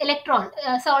like electron,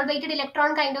 solvated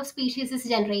electron kind of species is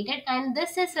generated, and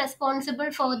this is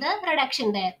responsible for the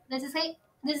reduction there. This is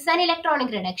an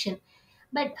electronic reduction.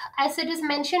 But as it is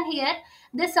mentioned here,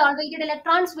 this solvated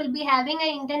electrons will be having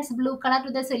an intense blue color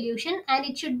to the solution, and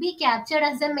it should be captured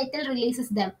as the metal releases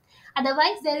them.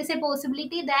 Otherwise, there is a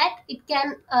possibility that it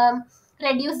can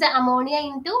reduce the ammonia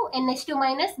into NH2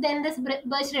 minus. Then this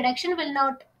Birch reduction will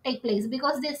not take place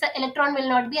because this electron will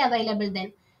not be available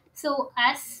then. So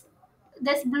as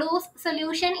this blue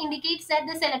solution indicates that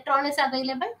this electron is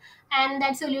available, and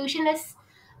that solution is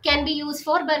can be used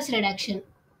for Birch reduction.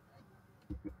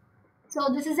 So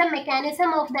this is a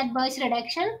mechanism of that Birch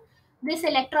reduction. This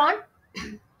electron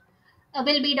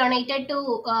will be donated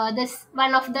to this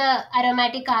one of the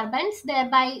aromatic carbons,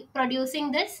 thereby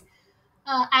producing this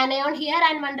anion here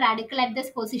and one radical at this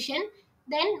position.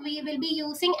 Then we will be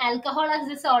using alcohol as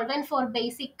the solvent for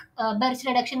basic Birch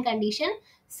reduction condition.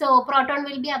 So proton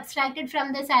will be abstracted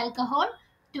from this alcohol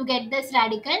to get this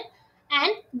radical,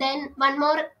 and then one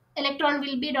more electron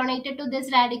will be donated to this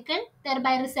radical,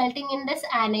 thereby resulting in this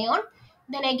anion.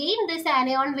 Then again this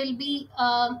anion will be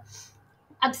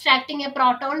abstracting a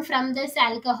proton from this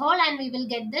alcohol, and we will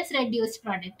get this reduced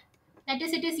product. That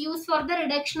is, it is used for the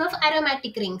reduction of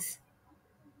aromatic rings.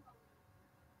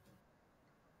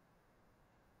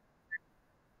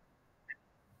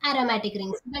 Aromatic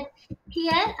rings. But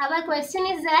here our question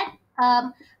is that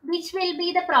which will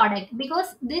be the product,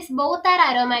 because these both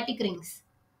are aromatic rings.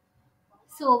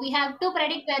 So we have to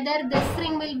predict whether this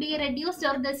ring will be reduced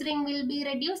or this ring will be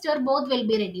reduced or both will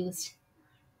be reduced.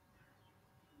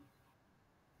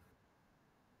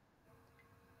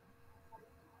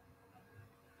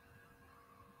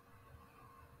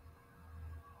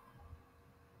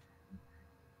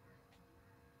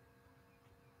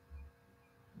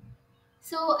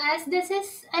 So as this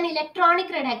is an electronic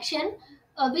reduction,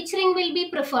 which ring will be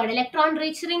preferred? Electron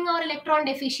rich ring or electron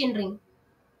deficient ring?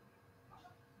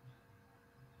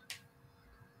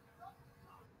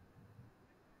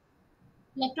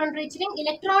 Electron rich ring,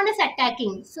 electron is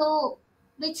attacking. So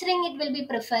which ring it will be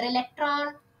prefer?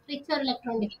 Electron rich or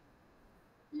electron deficient?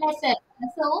 Lesser.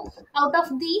 So out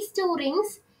of these two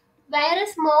rings, where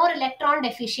is more electron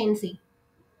deficiency?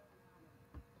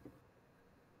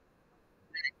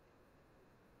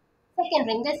 Second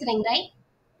ring, this ring, right?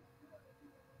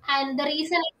 And the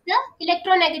reason is the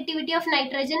electronegativity of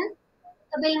nitrogen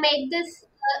will make this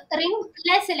ring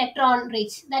less electron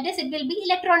rich. That is, it will be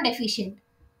electron deficient.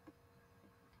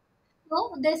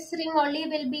 So this ring only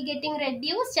will be getting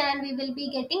reduced, and we will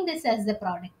be getting this as the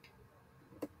product.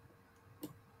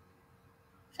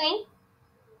 Fine.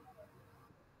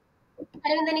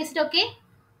 Arvind, is it okay?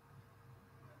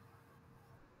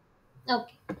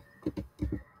 Okay.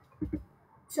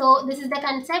 So this is the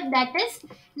concept, that is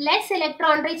less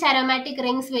electron rich aromatic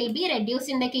rings will be reduced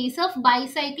in the case of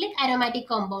bicyclic aromatic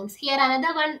compounds. Here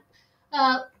another one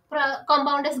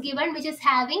compound is given which is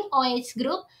having OH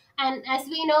group, and as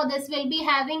we know this will be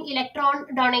having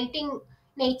electron donating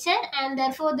nature, and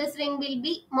therefore this ring will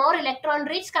be more electron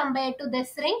rich compared to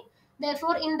this ring.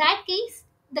 Therefore in that case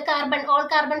the carbon, all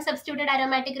carbon substituted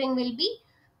aromatic ring will be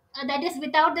that is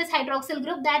without this hydroxyl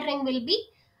group, that ring will be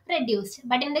reduced.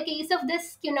 But in the case of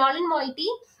this quinoline moiety,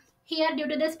 here due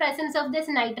to this presence of this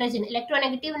nitrogen,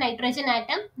 electronegative nitrogen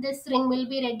atom, this ring will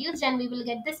be reduced and we will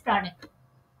get this product.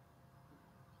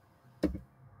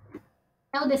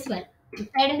 Now this one,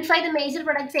 identify the major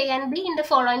products A and B in the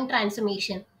following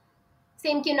transformation.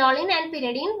 Same quinoline and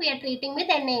pyridine we are treating with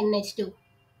NaNH2.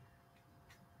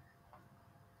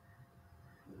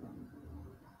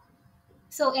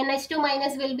 So NH2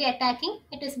 minus will be attacking.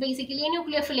 It is basically a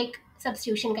nucleophilic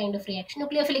substitution kind of reaction,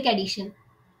 nucleophilic addition.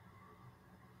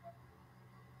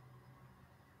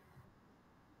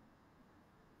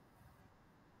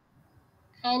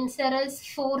 Answer is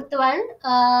fourth one.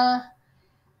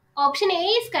 Option A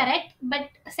is correct, but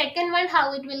second one,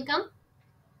 how it will come?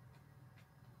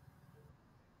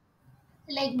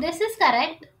 Like this is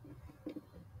correct.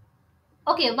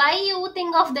 Okay, why you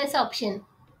think of this option?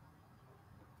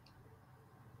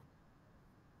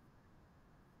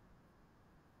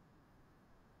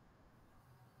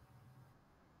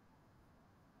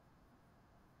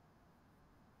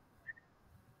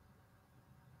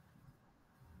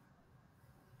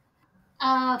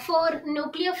 For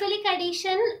nucleophilic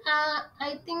addition,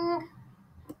 I think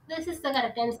this is the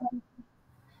correct answer.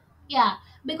 Yeah,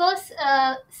 because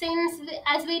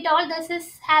as we told, this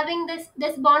is having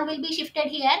this bond will be shifted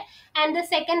here, and the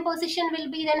second position will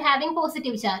be then having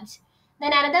positive charge.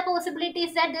 Then another possibility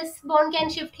is that this bond can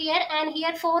shift here, and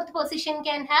here fourth position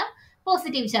can have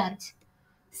positive charge.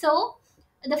 So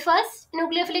the first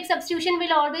nucleophilic substitution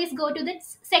will always go to the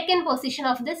second position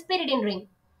of this pyridine ring.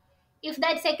 If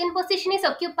that second position is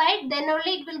occupied, then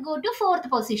only it will go to fourth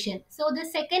position. So the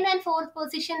second and fourth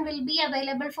position will be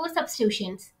available for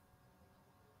substitutions.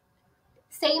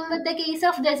 Same with the case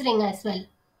of this ring as well.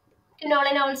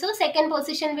 Quinoline also, second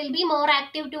position will be more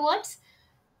active towards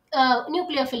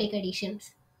nucleophilic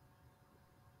additions.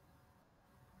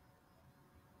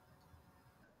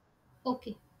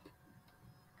 Okay.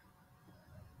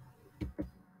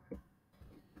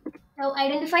 Now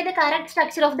identify the correct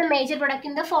structure of the major product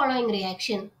in the following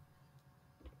reaction.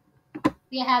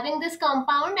 We are having this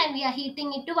compound and we are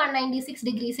heating it to 196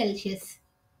 degrees Celsius.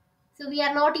 So we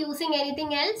are not using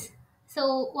anything else.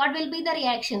 So what will be the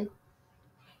reaction?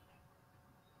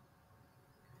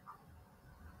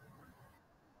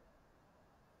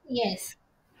 Yes,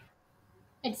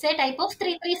 it's a type of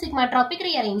 3-3 sigmatropic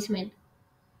rearrangement.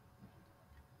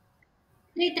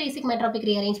 3-3 sigmatropic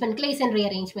rearrangement, Claisen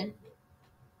rearrangement.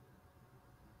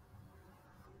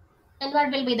 And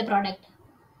what will be the product?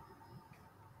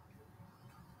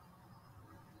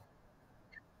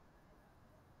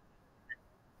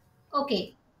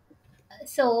 Okay,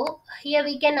 so here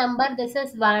we can number this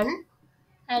is 1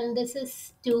 and this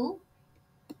is 2,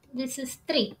 this is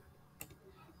 3.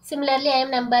 Similarly, I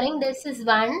am numbering this is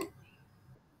 1,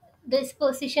 this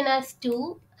position as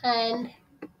 2, and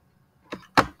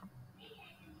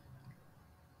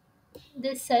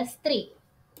this as 3.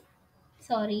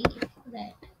 Sorry for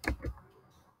that.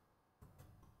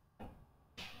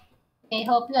 I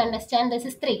hope you understand this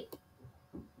is 3.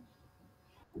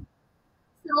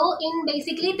 So in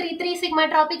basically 3-3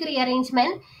 sigmatropic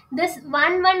rearrangement, this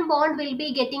 1-1 bond will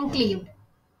be getting cleaved,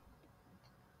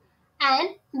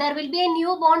 and there will be a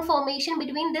new bond formation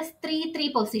between this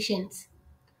 3-3 positions.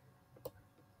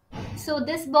 So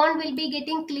this bond will be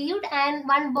getting cleaved and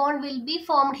one bond will be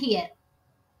formed here.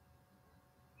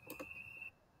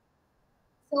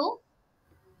 So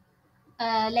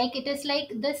like it is like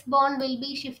this bond will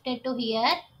be shifted to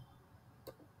here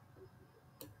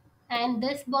and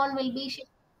this bond will be shifted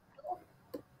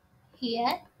to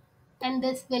here and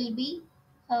this will be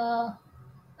uh,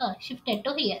 shifted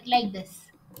to here like this.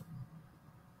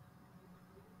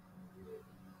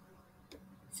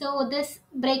 So this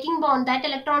breaking bond, that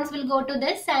electrons will go to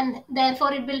this and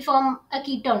therefore it will form a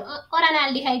ketone or an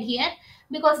aldehyde here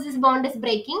because this bond is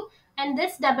breaking, and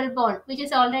this double bond which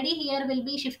is already here will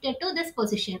be shifted to this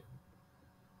position.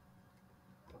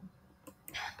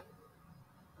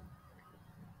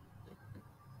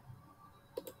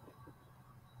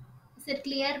 Is it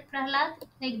clear, Prahlad?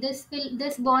 Like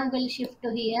this bond will shift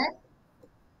to here,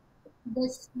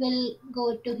 this will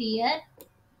go to here,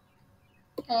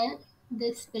 and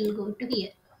this will go to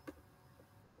here.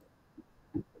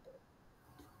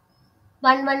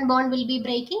 1-1 bond will be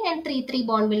breaking and 3-3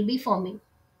 bond will be forming.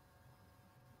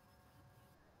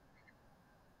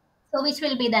 So which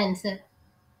will be the answer?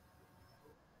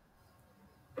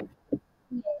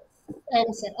 Yes.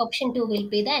 Answer. Option 2 will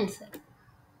be the answer.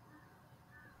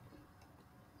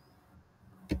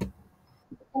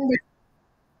 And this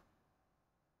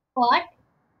what?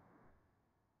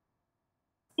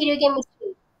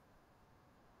 Stereochemistry.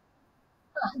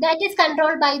 That is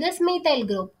controlled by this methyl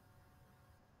group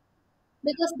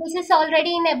because this is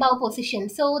already in above position.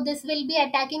 So this will be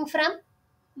attacking from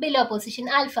below position,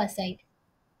 alpha side.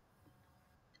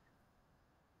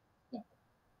 Yeah.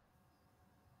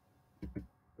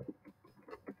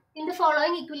 In the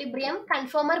following equilibrium,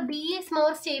 conformer B is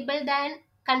more stable than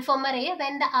conformer A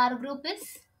when the R group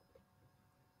is.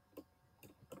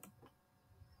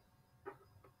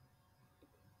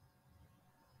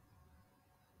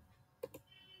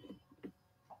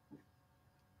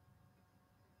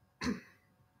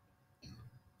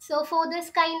 So for this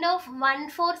kind of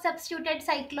 1,4 substituted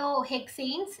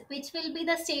cyclohexanes, which will be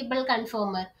the stable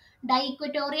conformer,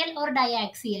 diequatorial or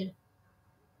diaxial?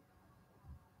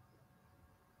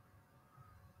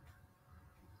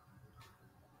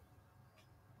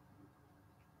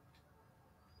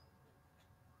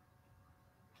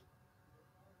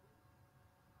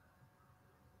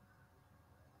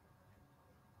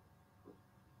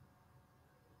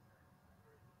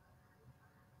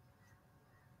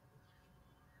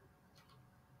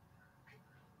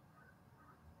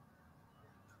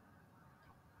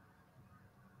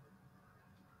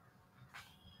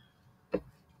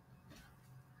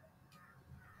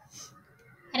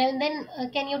 And then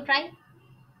can you try?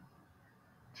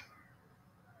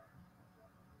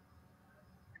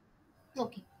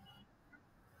 Okay.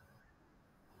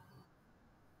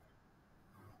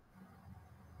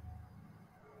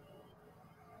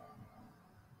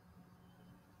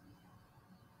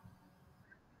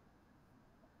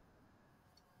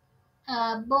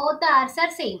 Both the R's are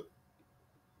same.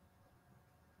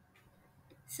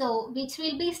 So which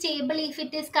will be stable if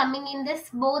it is coming in this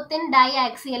both in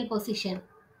diaxial position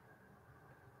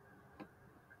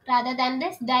rather than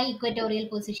this di-equatorial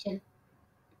position.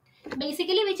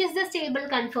 Basically, which is the stable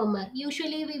conformer?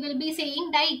 Usually, we will be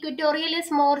saying di-equatorial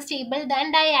is more stable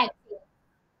than diaxial.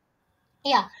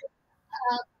 Yeah.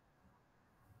 Uh,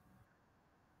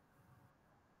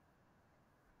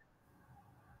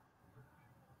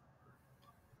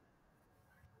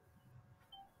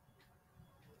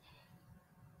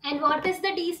 and what is the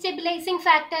destabilizing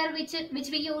factor which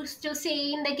we used to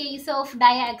say in the case of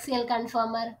diaxial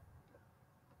conformer?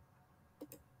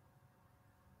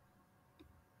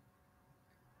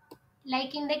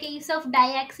 Like in the case of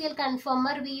diaxial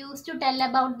conformer, we used to tell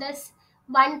about this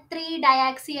 1,3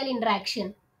 diaxial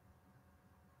interaction.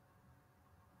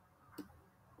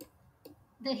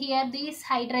 Here these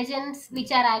hydrogens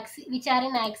which are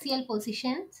in axial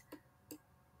positions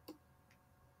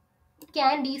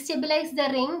can destabilize the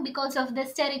ring because of the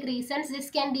steric reasons. This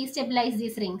can destabilize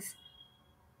these rings.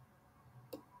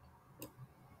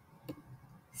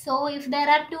 So if there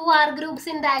are two R groups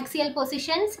in the axial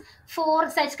positions, four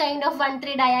such kind of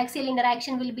 1,3 diaxial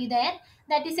interaction will be there.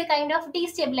 That is a kind of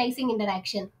destabilizing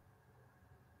interaction.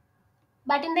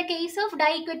 But in the case of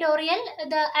di-equatorial,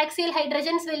 the axial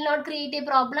hydrogens will not create a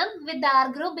problem with the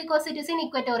R group because it is in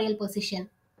equatorial position.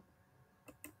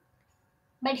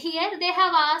 But here they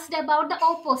have asked about the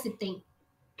opposite thing.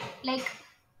 Like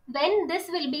when this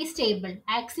will be stable,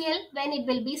 axial, when it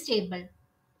will be stable.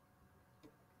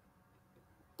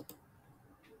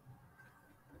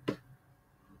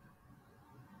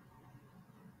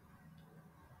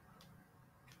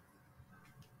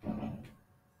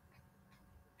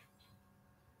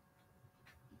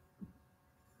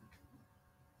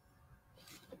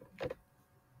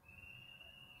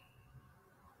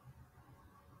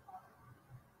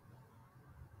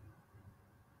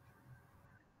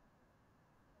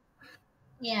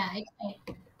 Yeah, it's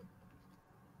right.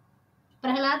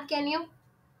 Prahlad, can you?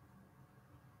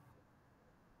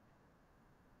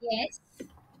 Yes.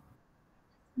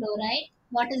 Fluoride.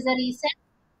 What is the reason?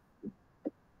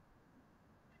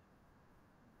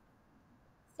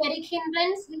 Steric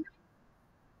hindrance.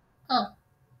 Ah,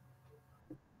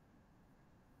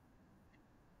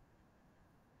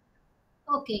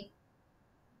 okay.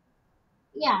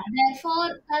 Yeah,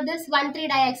 therefore, this 1,3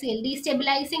 diaxial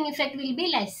destabilizing effect will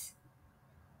be less.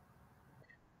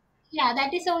 Yeah,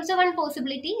 that is also one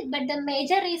possibility. But the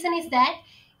major reason is that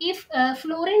if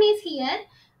fluorine is here,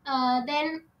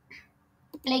 then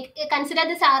like consider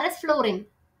this R as fluorine.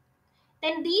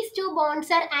 Then these two bonds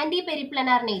are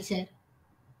anti-periplanar nature.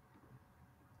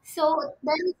 So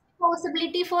there is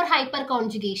possibility for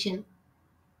hyperconjugation.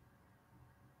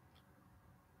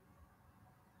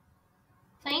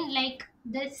 Fine, like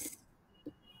this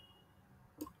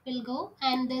will go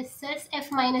and this is F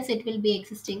minus it will be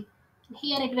existing.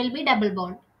 Here it will be double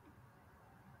bond.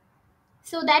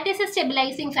 So that is a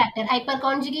stabilizing factor.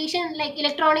 Hyperconjugation, like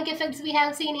electronic effects, we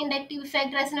have seen inductive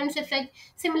effect, resonance effect.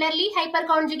 Similarly,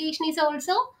 hyperconjugation is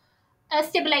also a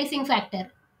stabilizing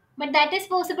factor. But that is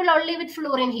possible only with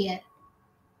fluorine here.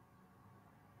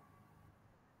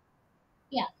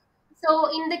 Yeah. So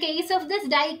in the case of this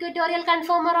di-equatorial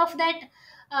conformer of that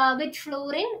with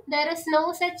fluorine, there is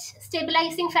no such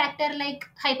stabilizing factor like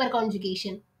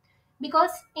hyperconjugation.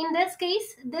 Because in this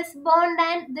case, this bond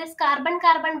and this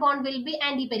carbon-carbon bond will be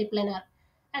anti-periplanar.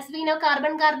 As we know,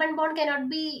 carbon-carbon bond cannot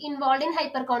be involved in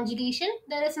hyperconjugation.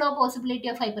 There is no possibility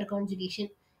of hyperconjugation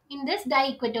in this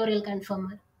di-equatorial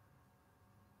conformer.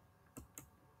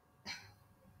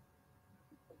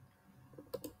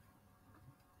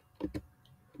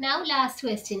 Now, last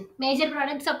question. Major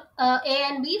products of A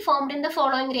and B formed in the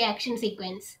following reaction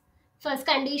sequence. First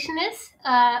condition is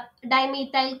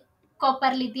dimethyl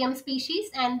copper lithium species,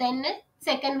 and then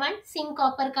second one zinc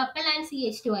copper couple and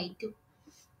CH2I2.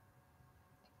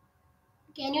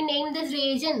 Can you name this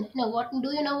reagent? No, what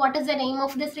do you know? What is the name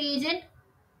of this reagent?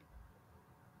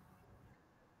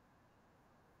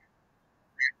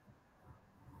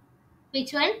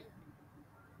 Which one?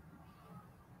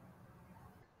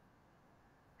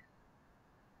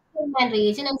 Human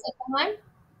reagent, and second one,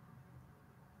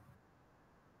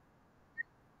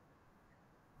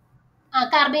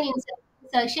 carbon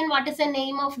insertion. What is the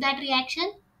name of that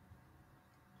reaction?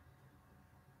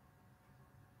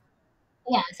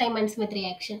 Yeah, Simon-Smith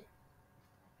reaction.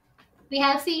 We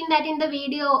have seen that in the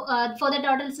video for the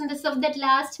total synthesis of that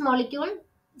last molecule,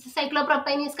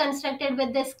 cyclopropane is constructed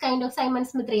with this kind of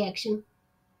Simon-Smith reaction.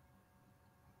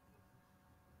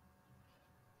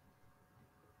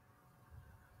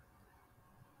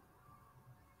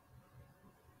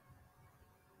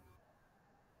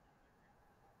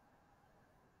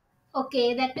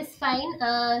 Okay, that is fine.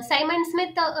 Simon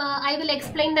Smith, I will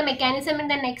explain the mechanism in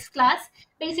the next class.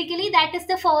 Basically, that is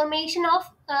the formation of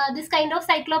this kind of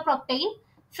cyclopropane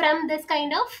from this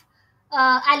kind of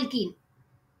alkene.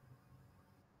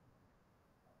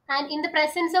 And in the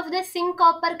presence of the zinc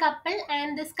copper couple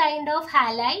and this kind of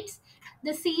halides,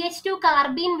 the CH2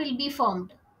 carbene will be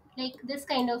formed. Like this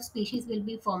kind of species will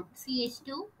be formed.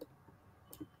 CH2,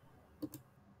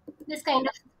 this kind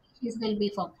of species will be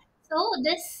formed. So,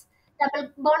 this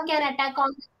double bond can attack on.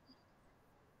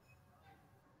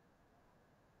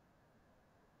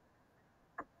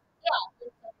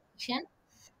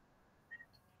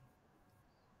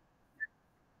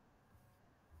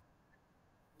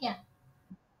 Yeah,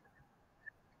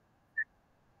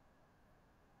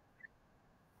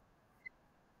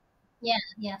 yeah,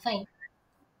 yeah, fine.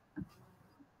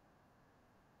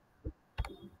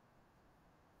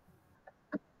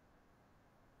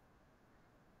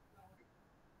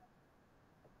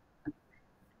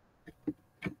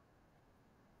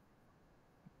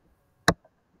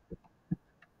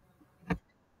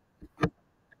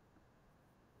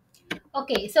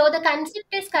 Okay, so the concept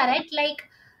is correct. Like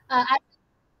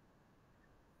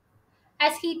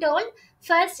as he told,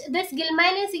 first this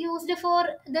Gilman is used for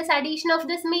this addition of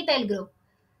this methyl group.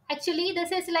 Actually,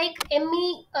 this is like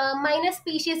Me minus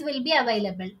species will be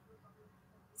available.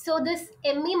 So this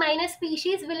Me minus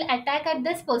species will attack at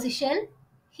this position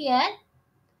here.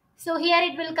 So here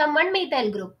it will come one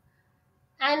methyl group.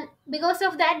 And because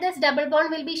of that, this double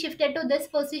bond will be shifted to this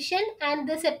position and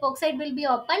this epoxide will be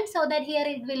opened so that here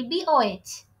it will be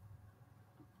OH.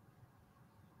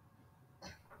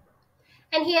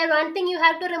 And here one thing you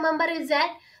have to remember is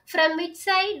that from which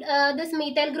side this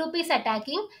methyl group is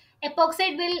attacking,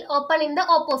 epoxide will open in the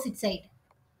opposite side.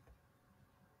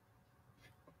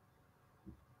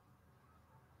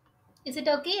 Is it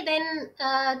okay? Then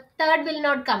third will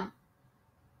not come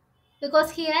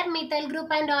because here methyl group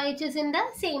and OH is in the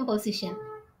same position.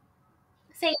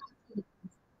 Same.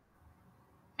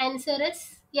 Answer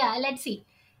is, yeah, let's see.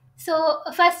 So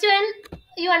first one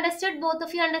you understood, both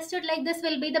of you understood, like this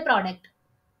will be the product.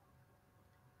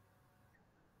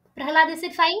 Prahalad, is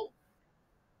it fine?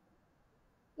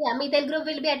 Yeah, methyl group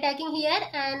will be attacking here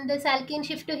and this alkene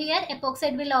shift to here,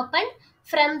 epoxide will open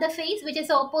from the face which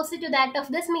is opposite to that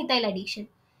of this methyl addition.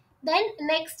 Then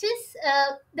next is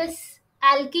this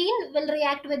alkene will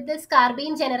react with this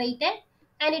carbene generated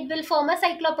and it will form a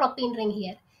cyclopropene ring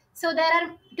here. So there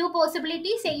are two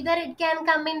possibilities, either it can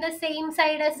come in the same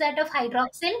side as that of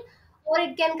hydroxyl or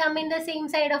it can come in the same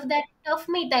side of that of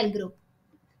methyl group.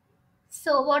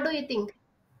 So what do you think?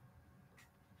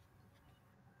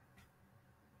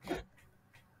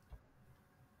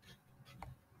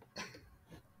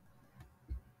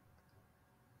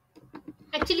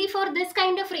 Actually, for this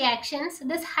kind of reactions,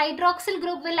 this hydroxyl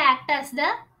group will act as the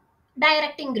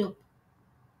directing group.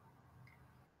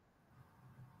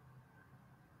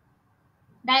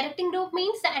 Directing group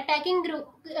means the attacking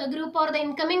group or the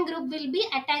incoming group will be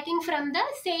attacking from the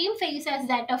same phase as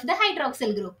that of the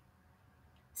hydroxyl group.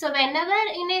 So whenever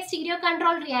in a stereo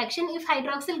control reaction, if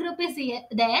hydroxyl group is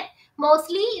there,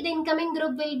 mostly the incoming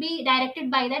group will be directed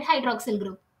by that hydroxyl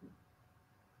group.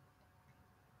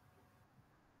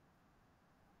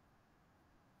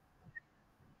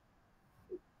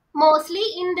 Mostly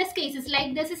in this cases,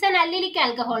 like this is an allylic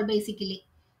alcohol basically.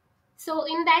 So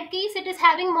in that case, it is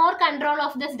having more control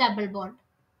of this double bond.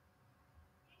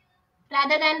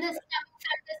 Rather than this coming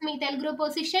from this methyl group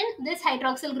position, this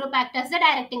hydroxyl group act as the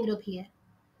directing group here.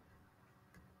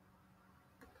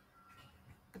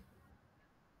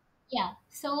 Yeah,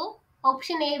 so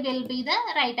option A will be the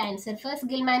right answer. First,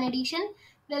 Gilman addition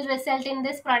will result in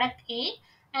this product A,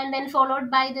 and then followed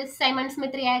by this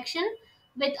Simon-Smith reaction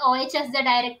with OH as the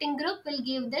directing group will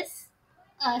give this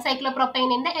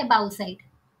cyclopropane in the above side.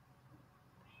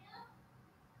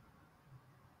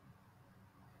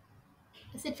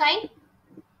 Is it fine?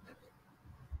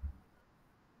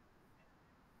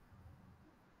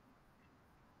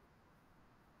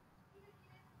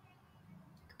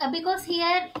 Because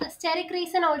here steric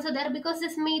reason also there because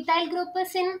this methyl group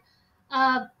is in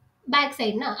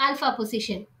backside, na alpha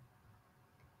position.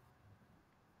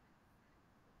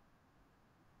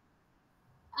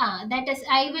 That is,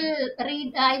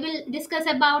 I will discuss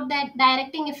about that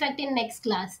directing effect in next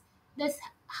class. This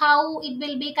how it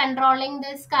will be controlling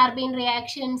this carbene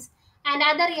reactions and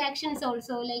other reactions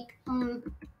also, like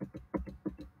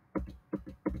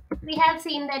we have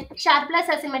seen that sharp plus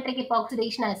asymmetric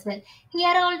epoxidation as well.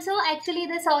 Here also actually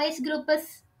the OH group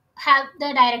is have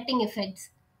the directing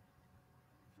effects.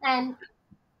 And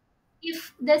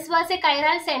if this was a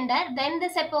chiral sender, then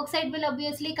this epoxide will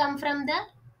obviously come from the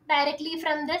directly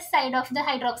from this side of the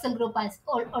hydroxyl group as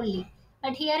only.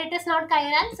 But here it is not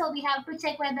chiral, so we have to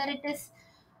check whether it is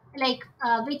like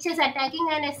which is attacking,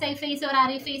 an Si phase or Ra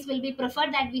phase will be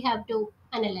preferred, that we have to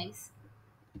analyze.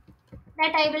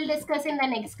 That I will discuss in the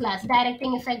next class,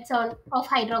 directing effects on of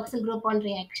hydroxyl group on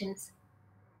reactions.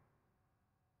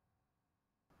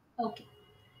 Okay.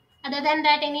 Other than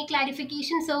that, any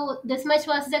clarification? So this much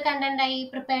was the content I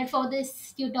prepared for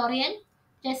this tutorial.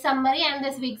 Just summary and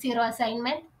this week 0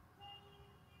 assignment.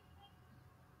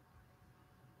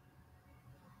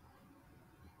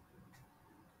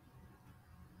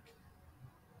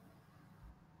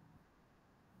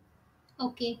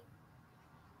 Okay.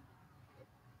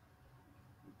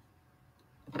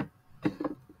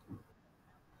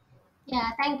 Yeah,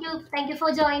 thank you. Thank you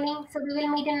for joining. So we will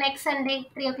meet in next Sunday,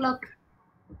 3 o'clock.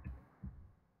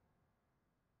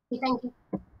 Okay, thank you.